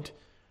loved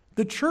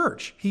the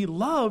church. He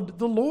loved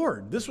the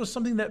Lord. This was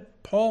something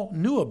that Paul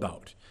knew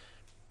about.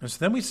 And so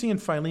then we see in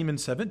Philemon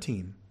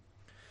 17,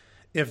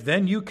 if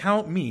then you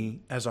count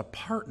me as a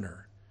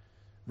partner,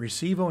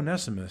 receive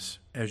Onesimus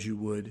as you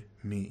would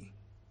me.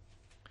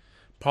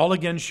 Paul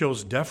again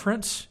shows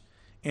deference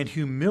and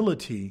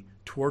humility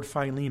toward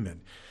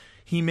Philemon.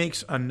 He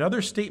makes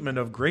another statement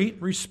of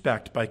great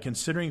respect by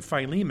considering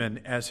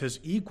Philemon as his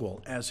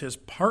equal, as his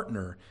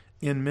partner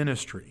in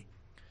ministry.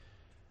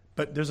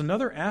 But there's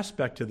another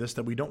aspect to this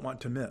that we don't want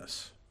to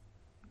miss.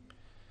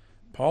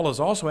 Paul is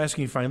also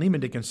asking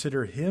Philemon to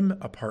consider him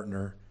a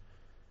partner.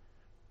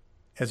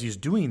 As he's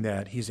doing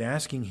that, he's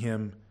asking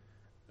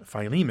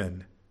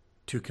Philemon,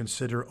 to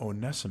consider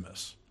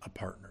Onesimus a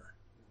partner.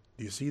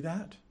 Do you see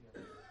that?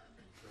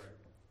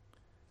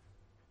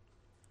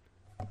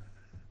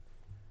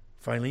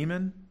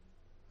 Philemon,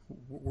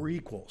 we're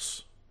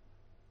equals.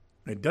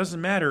 It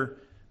doesn't matter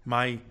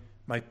my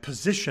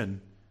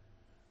position,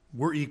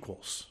 we're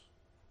equals.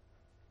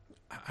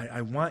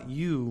 I want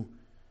you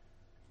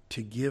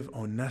to give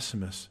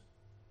Onesimus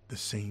the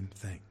same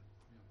thing.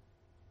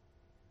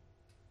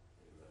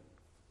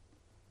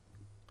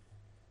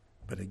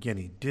 But again,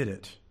 he did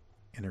it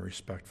in a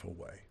respectful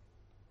way.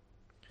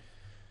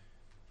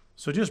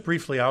 So just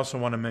briefly, I also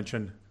want to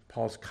mention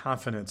Paul's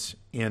confidence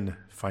in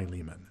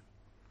Philemon.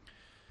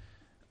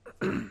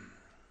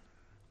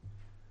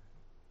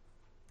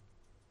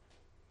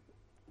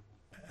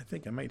 I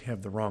think I might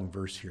have the wrong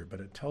verse here, but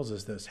it tells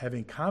us this: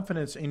 having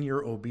confidence in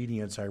your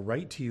obedience, I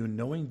write to you,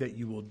 knowing that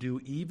you will do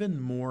even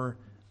more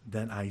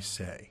than I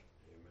say.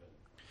 Amen.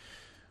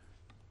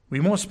 We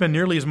won't spend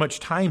nearly as much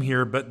time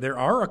here, but there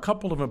are a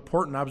couple of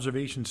important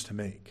observations to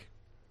make.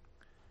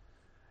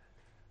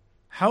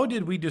 How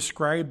did we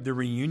describe the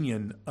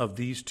reunion of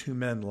these two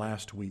men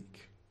last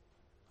week?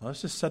 Well,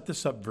 let's just set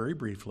this up very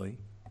briefly.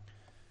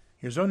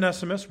 Here's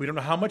Onesimus. We don't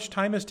know how much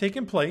time has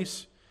taken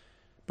place,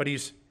 but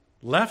he's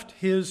left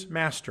his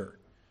master.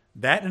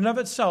 That in and of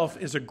itself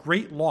is a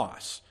great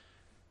loss.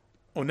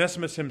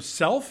 Onesimus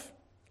himself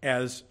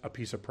as a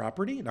piece of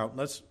property. Now,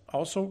 let's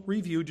also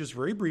review just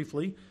very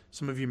briefly.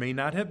 Some of you may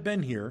not have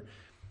been here.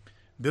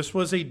 This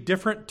was a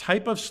different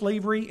type of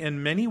slavery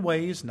in many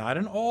ways, not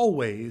in all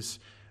ways,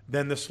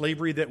 than the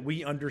slavery that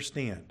we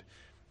understand.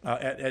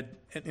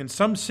 In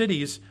some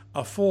cities,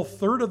 a full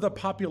third of the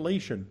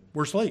population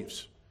were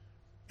slaves.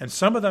 And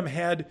some of them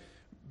had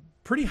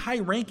pretty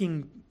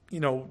high-ranking,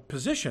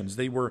 positions.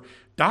 They were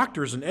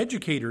doctors and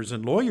educators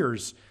and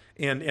lawyers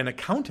and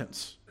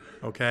accountants,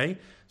 okay?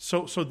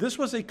 So this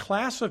was a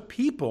class of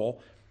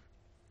people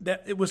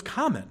that it was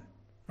common,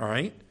 all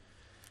right?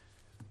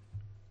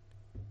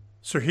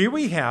 So here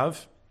we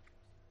have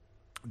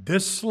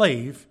this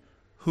slave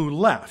who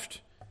left.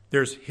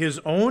 There's his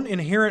own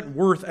inherent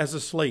worth as a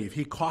slave.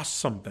 He cost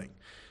something.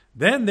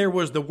 Then there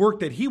was the work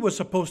that he was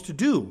supposed to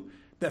do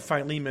that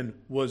Philemon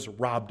was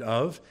robbed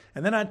of.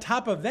 And then on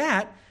top of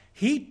that,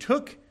 he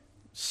took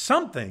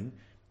something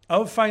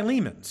of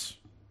Philemon's.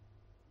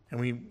 And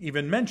we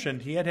even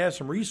mentioned he had to have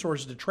some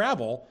resources to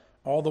travel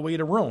all the way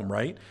to Rome,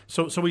 right?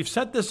 So we've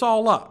set this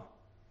all up.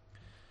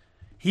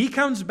 He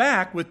comes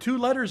back with 2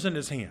 letters in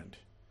his hand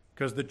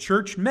because the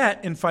church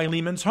met in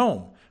Philemon's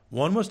home.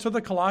 One was to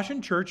the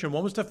Colossian church and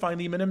one was to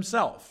Philemon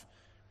himself.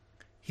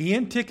 He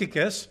and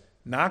Tychicus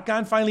knock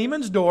on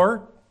Philemon's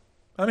door.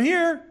 I'm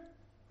here,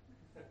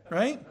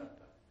 right?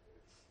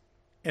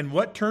 And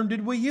what term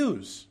did we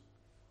use?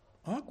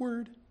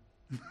 Awkward,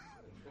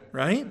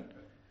 right?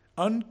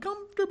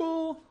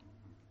 Uncomfortable,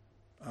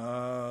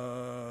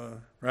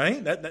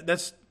 right?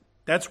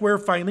 That's where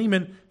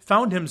Philemon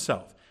found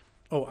himself.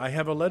 Oh, I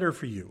have a letter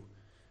for you.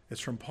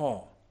 It's from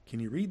Paul. Can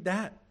you read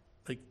that?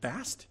 Like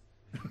fast?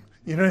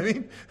 You know what I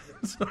mean?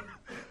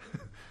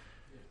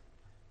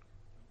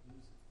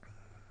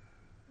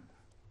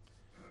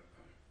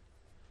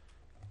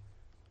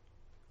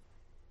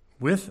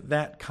 With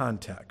that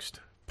context,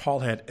 Paul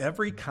had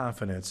every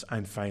confidence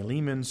on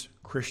Philemon's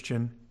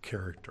Christian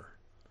character.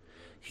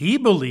 He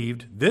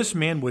believed this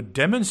man would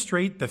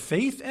demonstrate the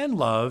faith and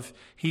love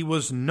he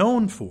was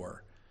known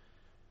for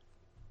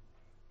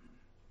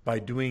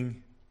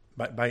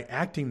by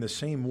acting the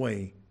same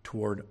way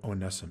toward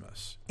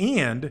Onesimus.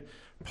 And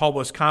Paul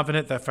was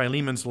confident that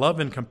Philemon's love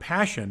and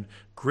compassion,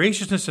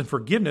 graciousness and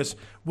forgiveness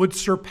would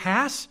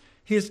surpass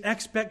his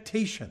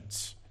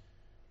expectations.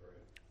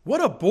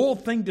 What a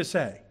bold thing to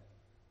say.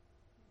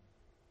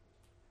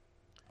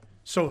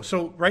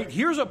 So right,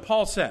 here's what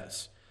Paul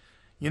says.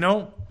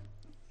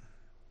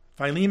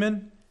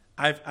 Philemon,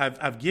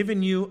 I've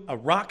given you a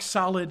rock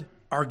solid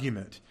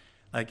argument.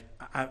 Like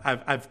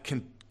I've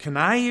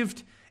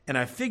connived and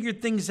I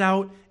figured things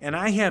out, and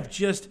I have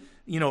just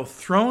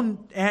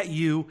thrown at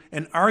you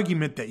an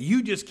argument that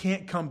you just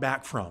can't come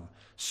back from.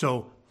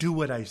 So do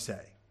what I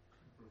say.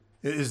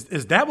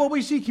 Is that what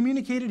we see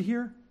communicated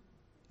here?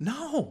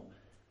 No.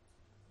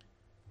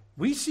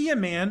 We see a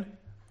man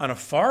on a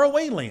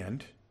faraway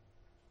land,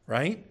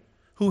 right,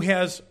 who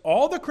has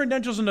all the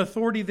credentials and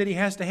authority that he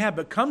has to have,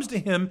 but comes to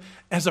him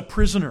as a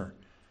prisoner.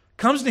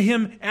 Comes to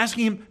him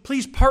asking him,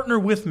 please partner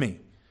with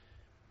me.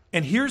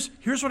 And here's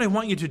what I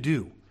want you to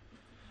do.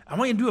 I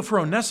want you to do it for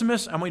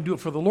Onesimus. I want you to do it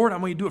for the Lord. I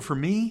want you to do it for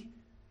me.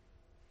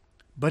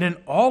 But in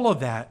all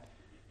of that,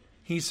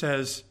 he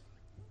says,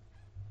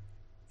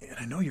 and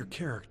I know your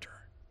character.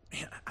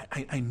 Man,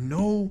 I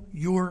know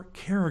your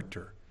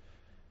character.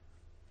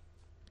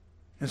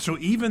 And so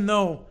even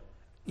though,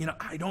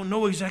 I don't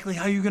know exactly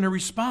how you're going to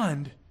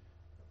respond,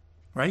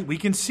 right? We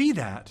can see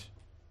that.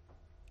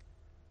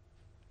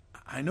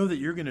 I know that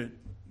you're going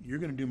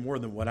to do more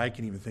than what I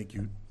can even think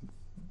you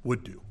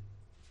would do.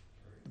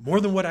 More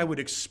than what I would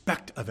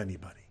expect of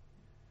anybody.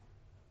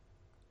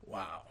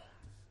 Wow.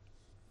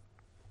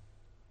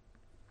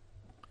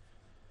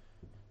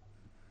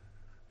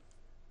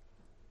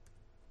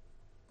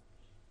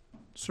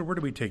 So where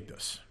do we take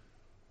this?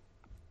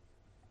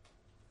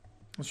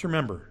 Let's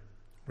remember,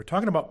 we're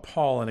talking about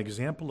Paul, an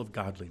example of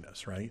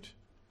godliness, right?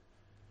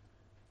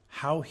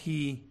 How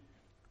he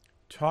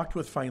talked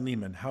with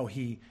Philemon, how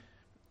he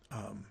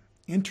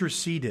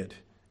interceded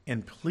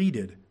and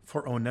pleaded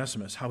for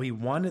Onesimus, how he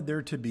wanted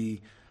there to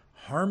be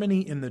harmony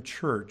in the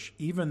church,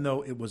 even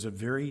though it was a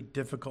very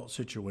difficult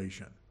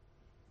situation.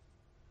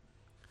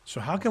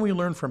 So how can we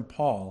learn from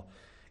Paul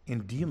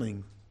in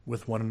dealing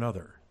with one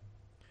another?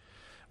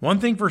 One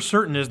thing for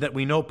certain is that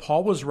we know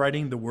Paul was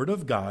writing the word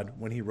of God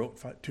when he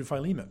wrote to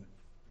Philemon.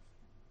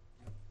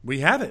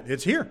 We have it.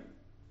 It's here.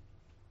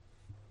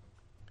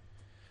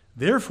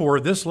 Therefore,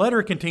 this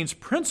letter contains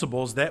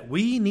principles that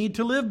we need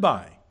to live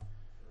by.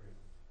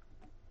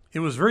 It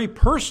was very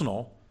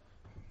personal,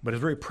 but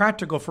it's very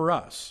practical for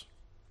us.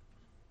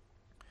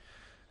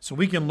 So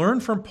we can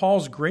learn from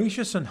Paul's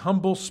gracious and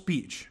humble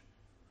speech.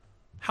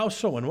 How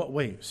so? In what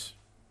ways?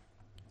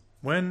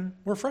 When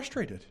we're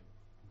frustrated.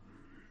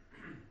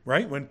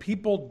 Right? When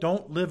people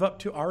don't live up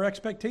to our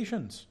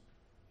expectations.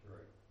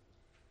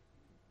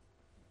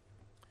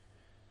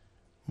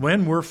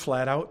 When we're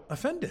flat out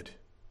offended.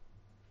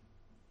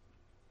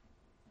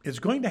 It's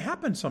going to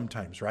happen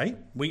sometimes, right?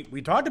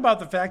 We talked about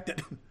the fact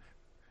that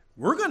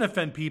we're going to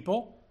offend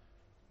people,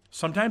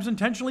 sometimes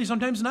intentionally,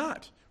 sometimes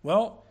not.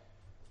 Well,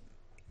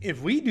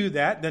 if we do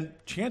that, then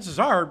chances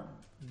are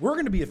we're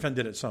going to be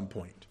offended at some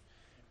point.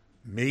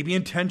 Maybe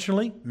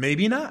intentionally,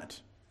 maybe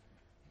not.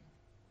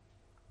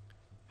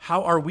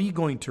 How are we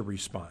going to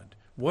respond?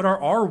 What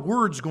are our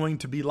words going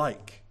to be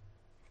like?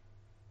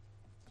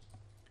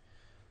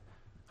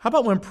 How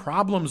about when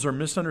problems or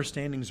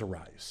misunderstandings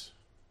arise?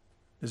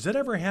 Does that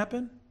ever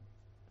happen?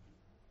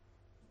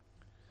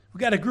 We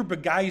got a group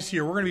of guys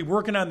here. We're going to be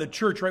working on the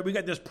church, right? We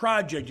got this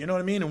project, you know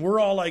what I mean? And we're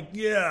all like,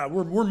 yeah,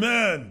 we're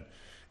men.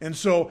 And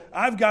so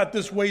I've got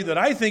this way that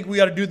I think we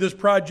ought to do this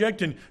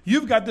project, and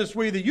you've got this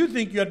way that you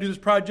think you ought to do this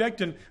project,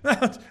 and I'm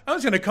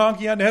just going to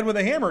conk you on the head with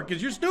a hammer because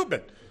you're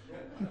stupid.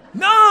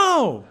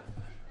 No!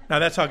 Now,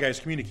 that's how guys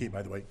communicate,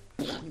 by the way.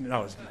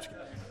 No, it's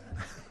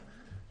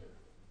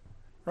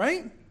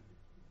right?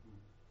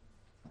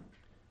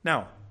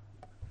 Now,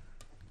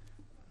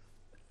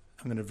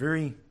 I'm going to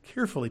very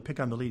carefully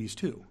pick on the ladies,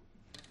 too.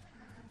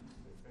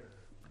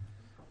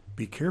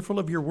 Be careful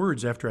of your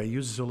words after I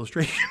use this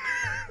illustration.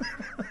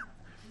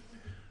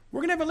 We're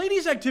going to have a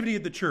ladies' activity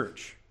at the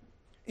church.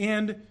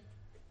 And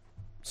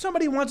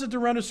somebody wants it to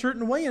run a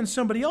certain way, and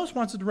somebody else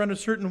wants it to run a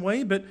certain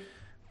way, but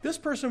this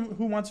person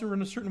who wants to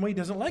run a certain way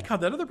doesn't like how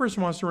that other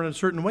person wants to run a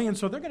certain way, and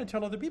so they're going to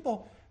tell other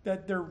people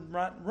that they're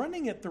not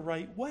running it the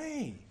right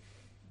way.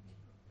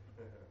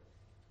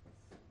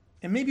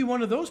 And maybe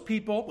one of those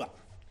people, well,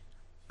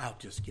 I'll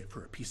just get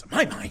for a piece of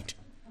my mind.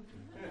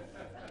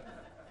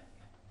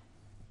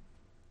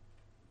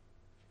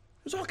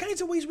 There's all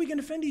kinds of ways we can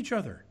offend each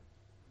other.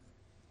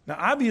 Now,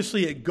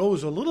 obviously, it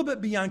goes a little bit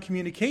beyond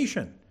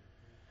communication.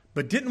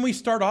 But didn't we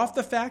start off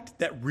the fact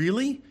that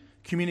really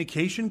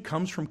communication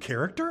comes from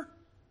character?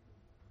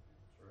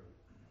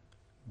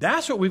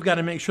 That's what we've got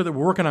to make sure that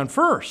we're working on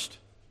first.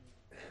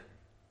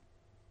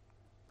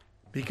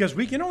 Because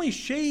we can only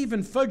shave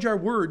and fudge our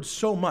words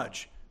so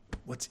much.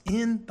 What's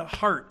in the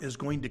heart is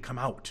going to come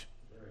out.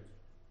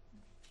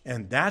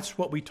 And that's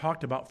what we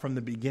talked about from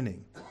the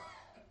beginning.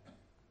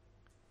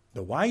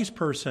 The wise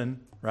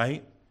person,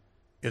 right,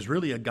 is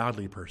really a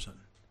godly person.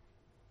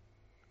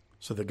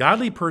 So the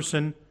godly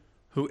person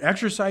who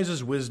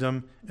exercises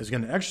wisdom is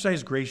going to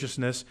exercise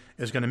graciousness,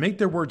 is going to make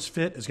their words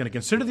fit, is going to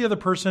consider the other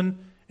person,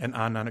 and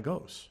on it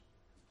goes.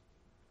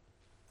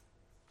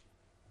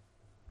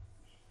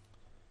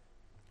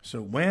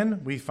 So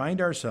when we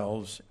find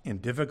ourselves in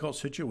difficult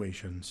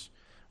situations,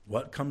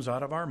 what comes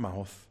out of our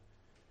mouth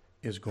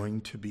is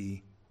going to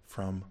be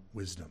from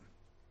wisdom.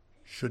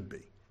 Should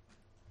be.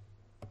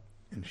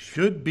 And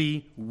should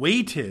be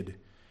weighted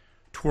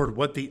toward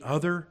what the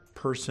other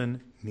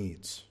person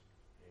needs.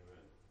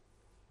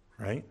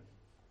 Right?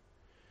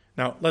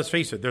 Now, let's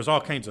face it, there's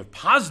all kinds of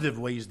positive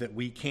ways that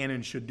we can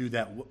and should do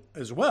that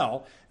as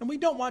well, and we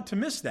don't want to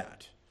miss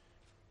that.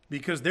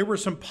 Because there were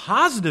some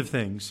positive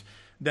things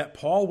that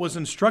Paul was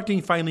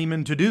instructing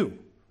Philemon to do,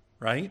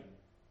 right?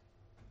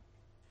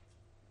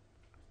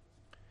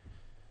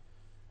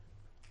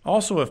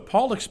 Also, if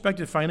Paul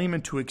expected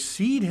Philemon to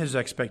exceed his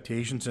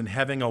expectations in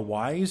having a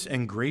wise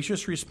and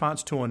gracious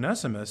response to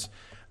Onesimus,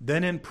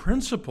 then in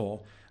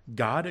principle,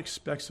 God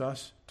expects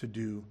us to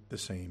do the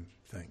same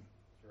thing.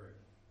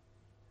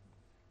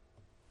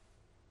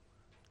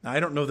 Now, I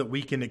don't know that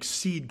we can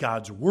exceed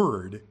God's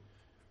word,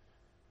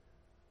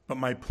 but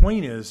my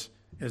point is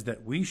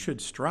that we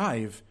should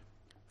strive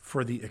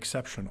for the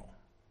exceptional.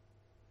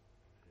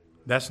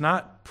 That's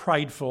not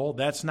prideful.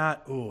 That's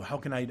not, oh, how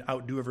can I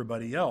outdo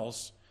everybody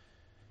else?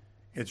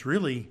 It's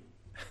really,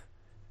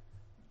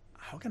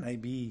 how can I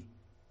be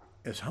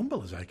as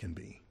humble as I can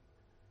be?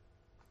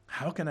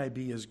 How can I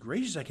be as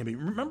gracious as I can be?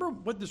 Remember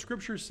what the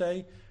scriptures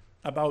say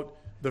about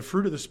the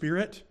fruit of the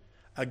Spirit?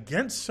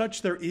 Against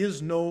such there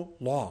is no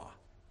law.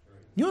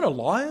 You know what a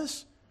law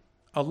is?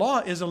 A law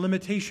is a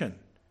limitation,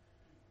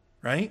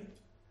 right?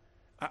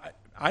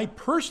 I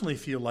personally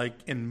feel like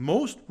in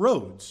most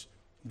roads,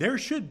 there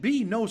should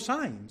be no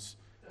signs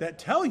that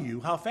tell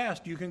you how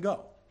fast you can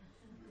go.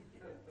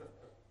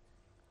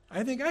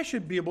 I think I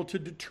should be able to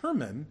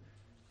determine,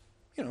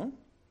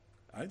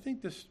 I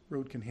think this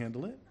road can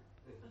handle it.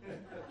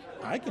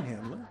 I can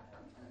handle it.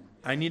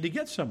 I need to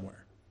get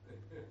somewhere,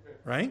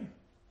 right?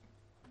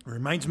 It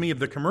reminds me of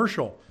the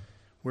commercial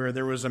where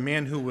there was a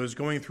man who was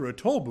going through a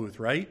toll booth,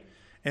 right?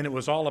 And it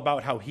was all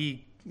about how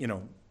he,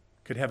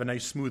 could have a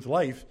nice, smooth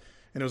life.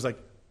 And it was like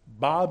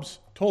Bob's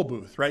toll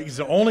booth, right? He's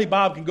the only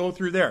Bob can go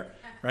through there,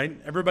 right?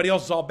 Everybody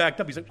else is all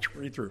backed up. He's like,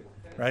 right through,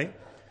 right?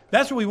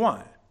 That's what we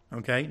want,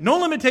 okay? No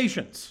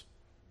limitations.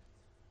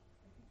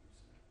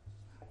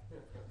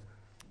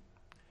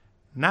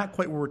 Not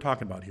quite what we're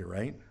talking about here,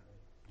 right?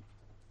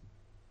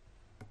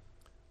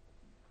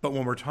 But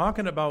when we're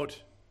talking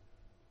about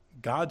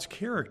God's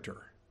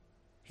character,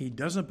 He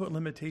doesn't put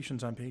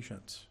limitations on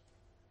patience.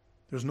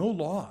 There's no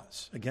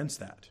laws against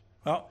that.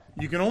 Well,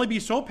 you can only be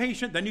so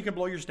patient, then you can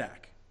blow your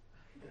stack.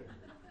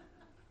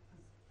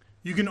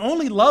 You can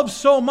only love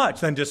so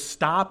much, then just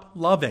stop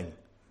loving,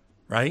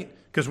 right?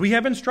 Because we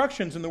have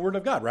instructions in the Word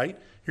of God, right?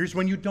 Here's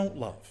when you don't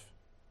love.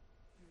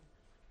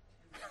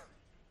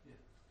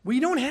 We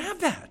don't have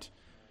that.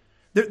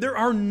 There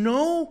are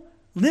no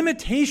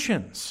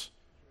limitations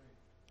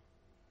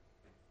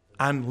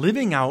on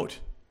living out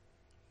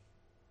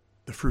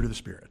the fruit of the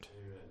Spirit.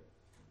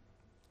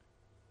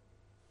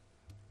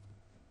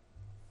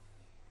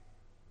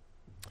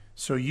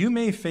 So you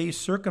may face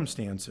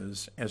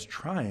circumstances as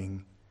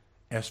trying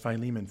as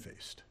Philemon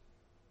faced.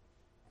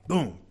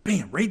 Boom,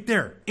 bam, right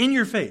there, in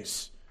your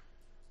face.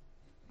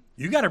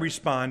 You got to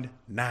respond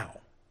now.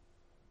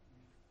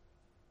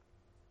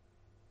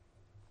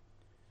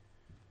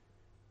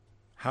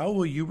 How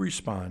will you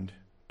respond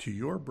to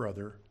your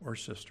brother or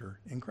sister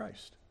in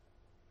Christ?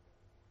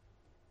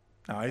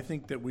 Now, I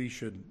think that we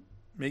should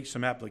make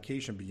some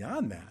application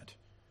beyond that,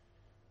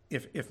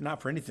 if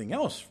not for anything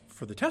else,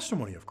 for the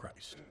testimony of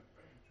Christ.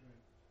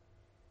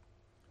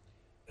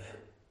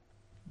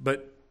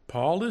 But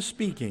Paul is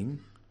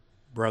speaking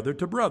brother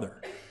to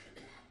brother,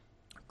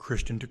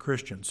 Christian to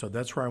Christian. So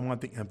that's where I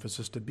want the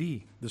emphasis to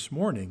be this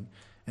morning,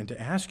 and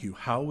to ask you,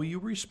 how will you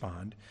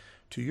respond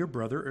to your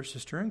brother or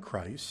sister in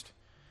Christ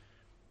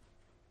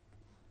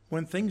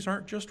when things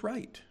aren't just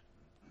right?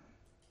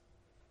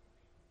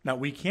 Now,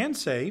 we can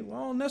say,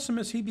 well,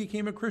 Onesimus, he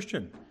became a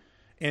Christian,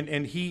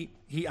 and he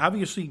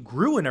obviously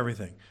grew in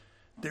everything.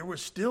 There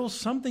was still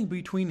something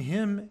between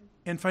him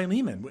and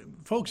Philemon.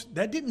 Folks,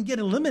 that didn't get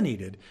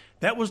eliminated.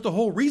 That was the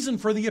whole reason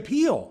for the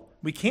appeal.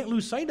 We can't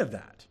lose sight of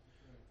that.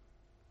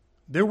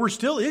 There were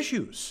still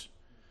issues.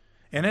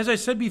 And as I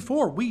said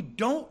before, we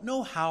don't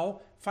know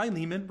how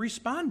Philemon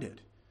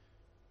responded.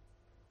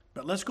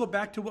 But let's go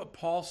back to what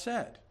Paul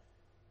said.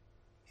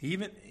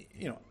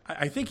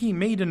 I think he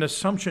made an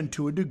assumption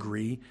to a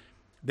degree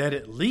that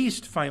at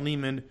least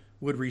Philemon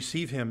would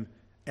receive him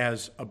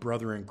as a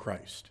brother in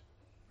Christ,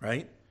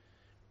 right?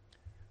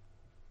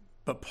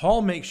 But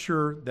Paul makes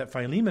sure that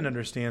Philemon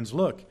understands,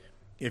 look,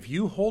 if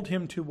you hold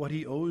him to what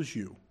he owes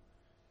you,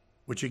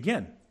 which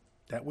again,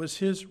 that was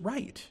his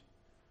right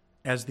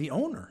as the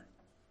owner.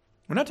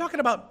 We're not talking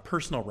about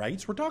personal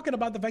rights. We're talking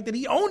about the fact that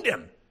he owned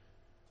him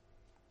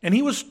and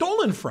he was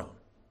stolen from.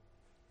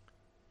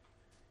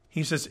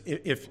 He says,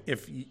 if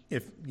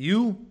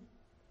you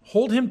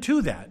hold him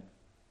to that,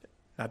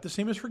 not the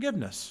same as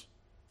forgiveness,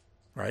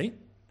 right?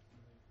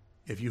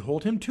 If you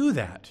hold him to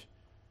that,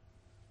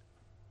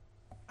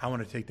 I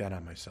want to take that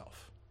on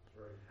myself.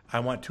 Right. I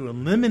want to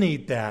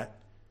eliminate that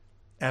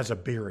as a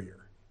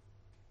barrier,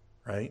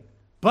 right?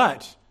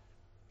 But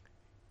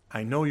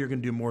I know you're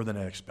going to do more than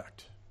I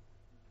expect.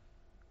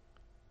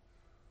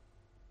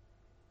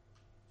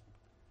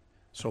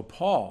 So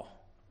Paul,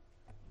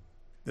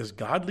 this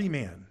godly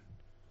man,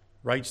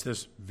 writes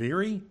this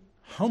very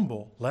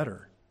humble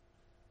letter.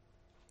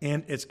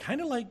 And it's kind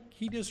of like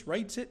he just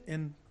writes it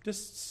and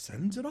just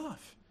sends it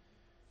off.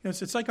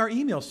 It's like our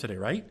emails today,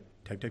 right?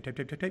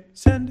 Type,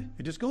 send.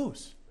 It just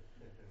goes.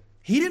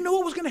 He didn't know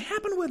what was going to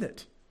happen with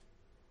it.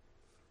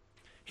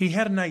 He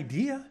had an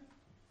idea.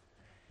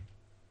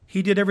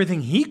 He did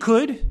everything he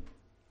could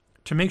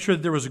to make sure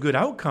that there was a good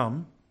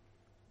outcome,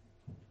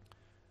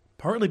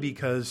 partly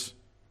because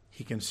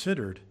he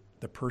considered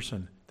the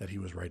person that he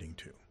was writing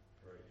to.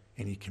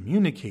 And he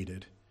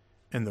communicated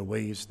in the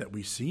ways that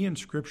we see in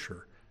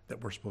Scripture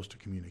that we're supposed to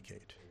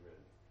communicate.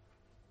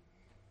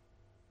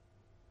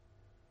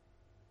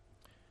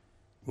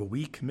 Will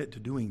we commit to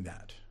doing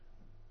that?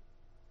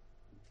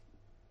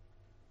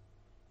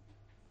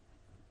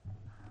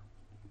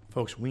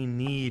 Folks, we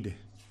need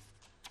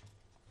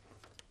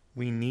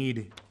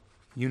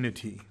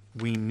unity.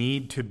 We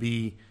need to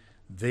be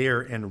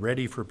there and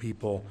ready for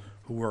people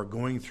who are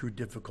going through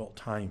difficult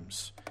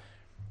times,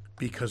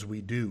 because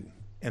we do,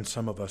 and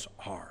some of us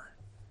are.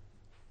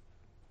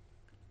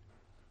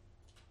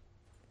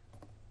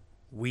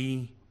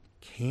 We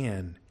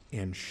can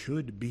and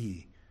should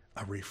be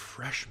a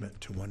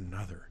refreshment to one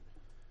another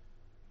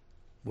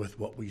with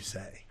what we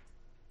say.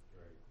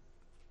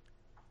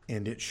 Right.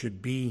 And it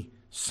should be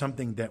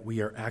something that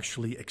we are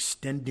actually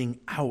extending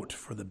out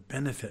for the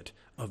benefit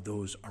of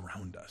those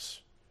around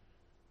us.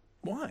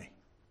 Why?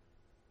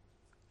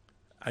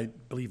 I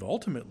believe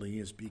ultimately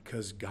is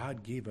because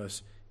God gave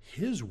us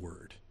His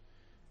Word.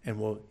 And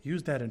we'll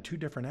use that in two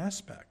different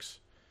aspects.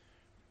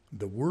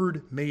 The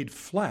Word made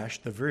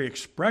flesh, the very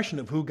expression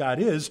of who God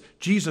is,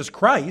 Jesus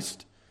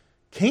Christ,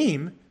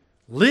 came,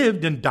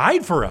 lived, and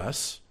died for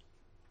us,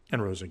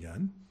 and rose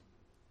again.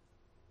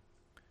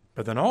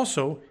 But then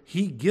also,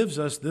 He gives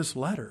us this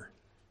letter.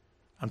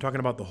 I'm talking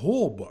about the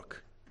whole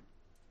book,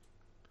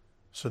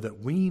 so that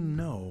we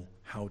know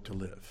how to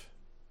live.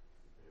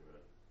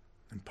 Amen.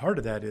 And part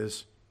of that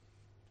is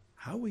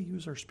how we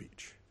use our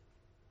speech.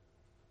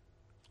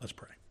 Let's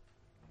pray.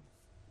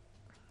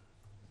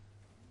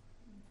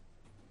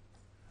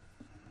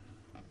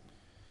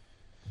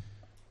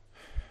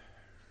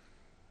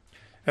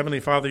 Heavenly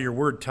Father, your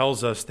word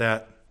tells us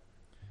that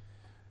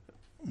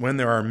when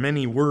there are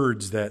many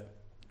words that,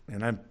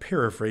 and I'm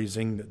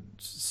paraphrasing, that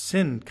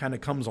sin kind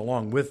of comes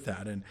along with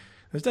that. And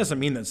this doesn't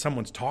mean that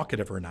someone's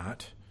talkative or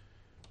not.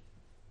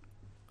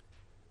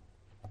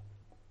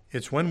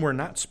 It's when we're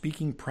not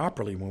speaking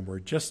properly, when we're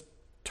just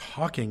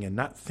talking and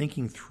not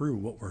thinking through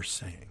what we're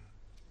saying.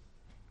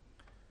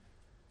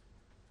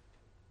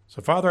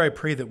 So, Father, I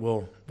pray that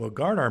we'll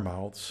guard our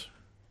mouths.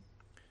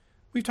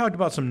 We've talked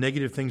about some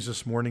negative things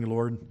this morning,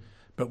 Lord,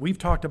 but we've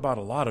talked about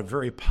a lot of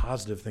very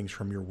positive things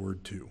from your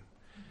word too.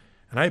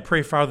 And I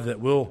pray, Father, that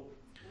we'll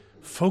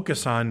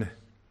focus on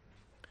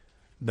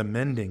the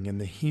mending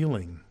and the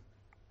healing,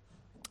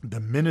 the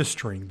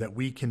ministering that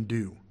we can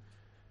do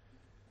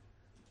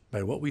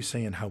by what we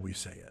say and how we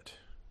say it.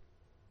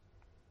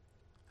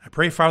 I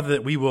pray, Father,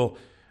 that we will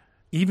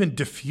even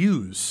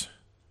diffuse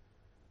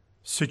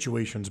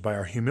situations by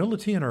our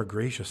humility and our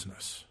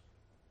graciousness.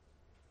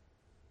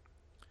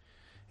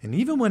 And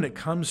even when it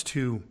comes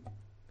to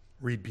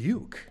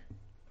rebuke,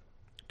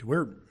 to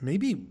where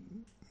maybe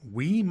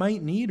we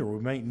might need or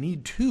we might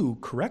need to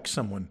correct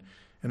someone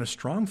in a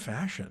strong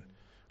fashion.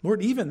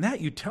 Lord, even that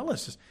you tell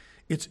us,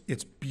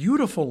 it's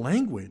beautiful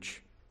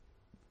language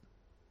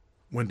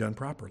when done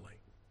properly.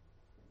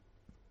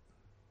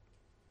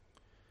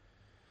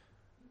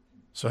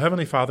 So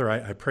Heavenly Father,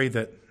 I pray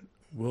that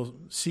we'll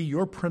see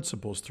your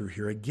principles through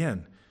here.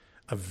 Again,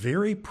 a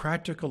very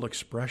practical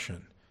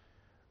expression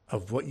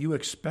of what you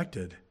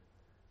expected,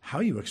 how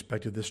you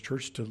expected this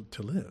church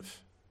to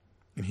live.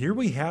 And here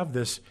we have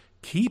this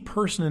key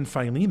person in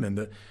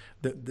Philemon,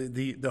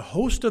 the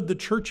host of the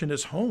church in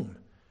his home,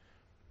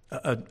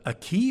 a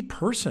key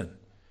person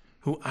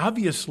who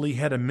obviously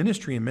had a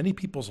ministry in many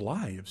people's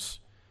lives.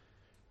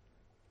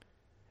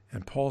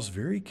 And Paul's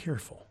very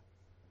careful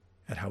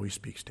at how he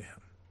speaks to him.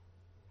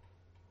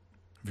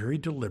 Very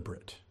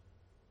deliberate,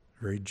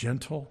 very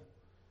gentle,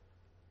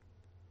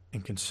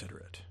 and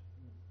considerate.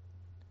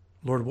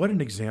 Lord, what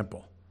an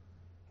example.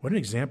 What an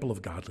example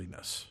of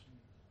godliness.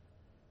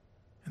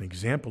 An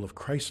example of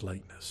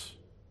Christ-likeness.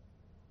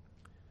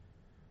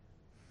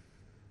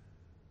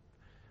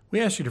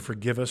 We ask you to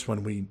forgive us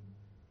when we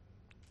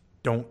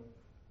don't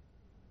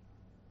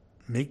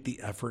make the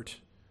effort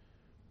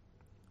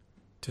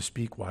to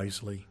speak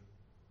wisely.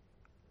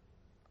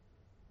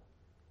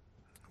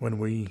 When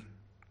we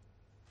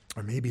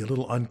are maybe a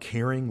little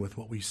uncaring with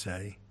what we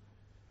say.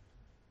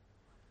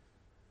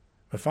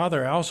 But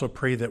Father, I also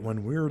pray that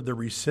when we're the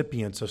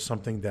recipients of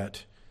something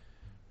that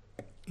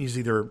is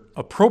either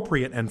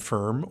appropriate and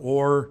firm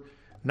or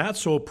not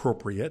so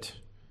appropriate,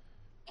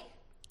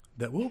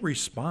 that we'll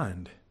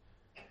respond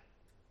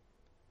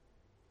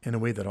in a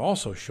way that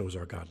also shows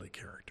our godly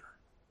character.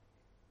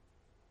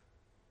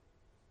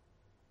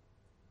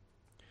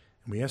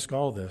 And we ask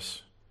all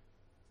this,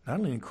 not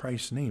only in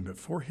Christ's name, but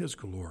for his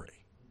glory.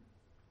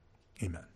 Amen.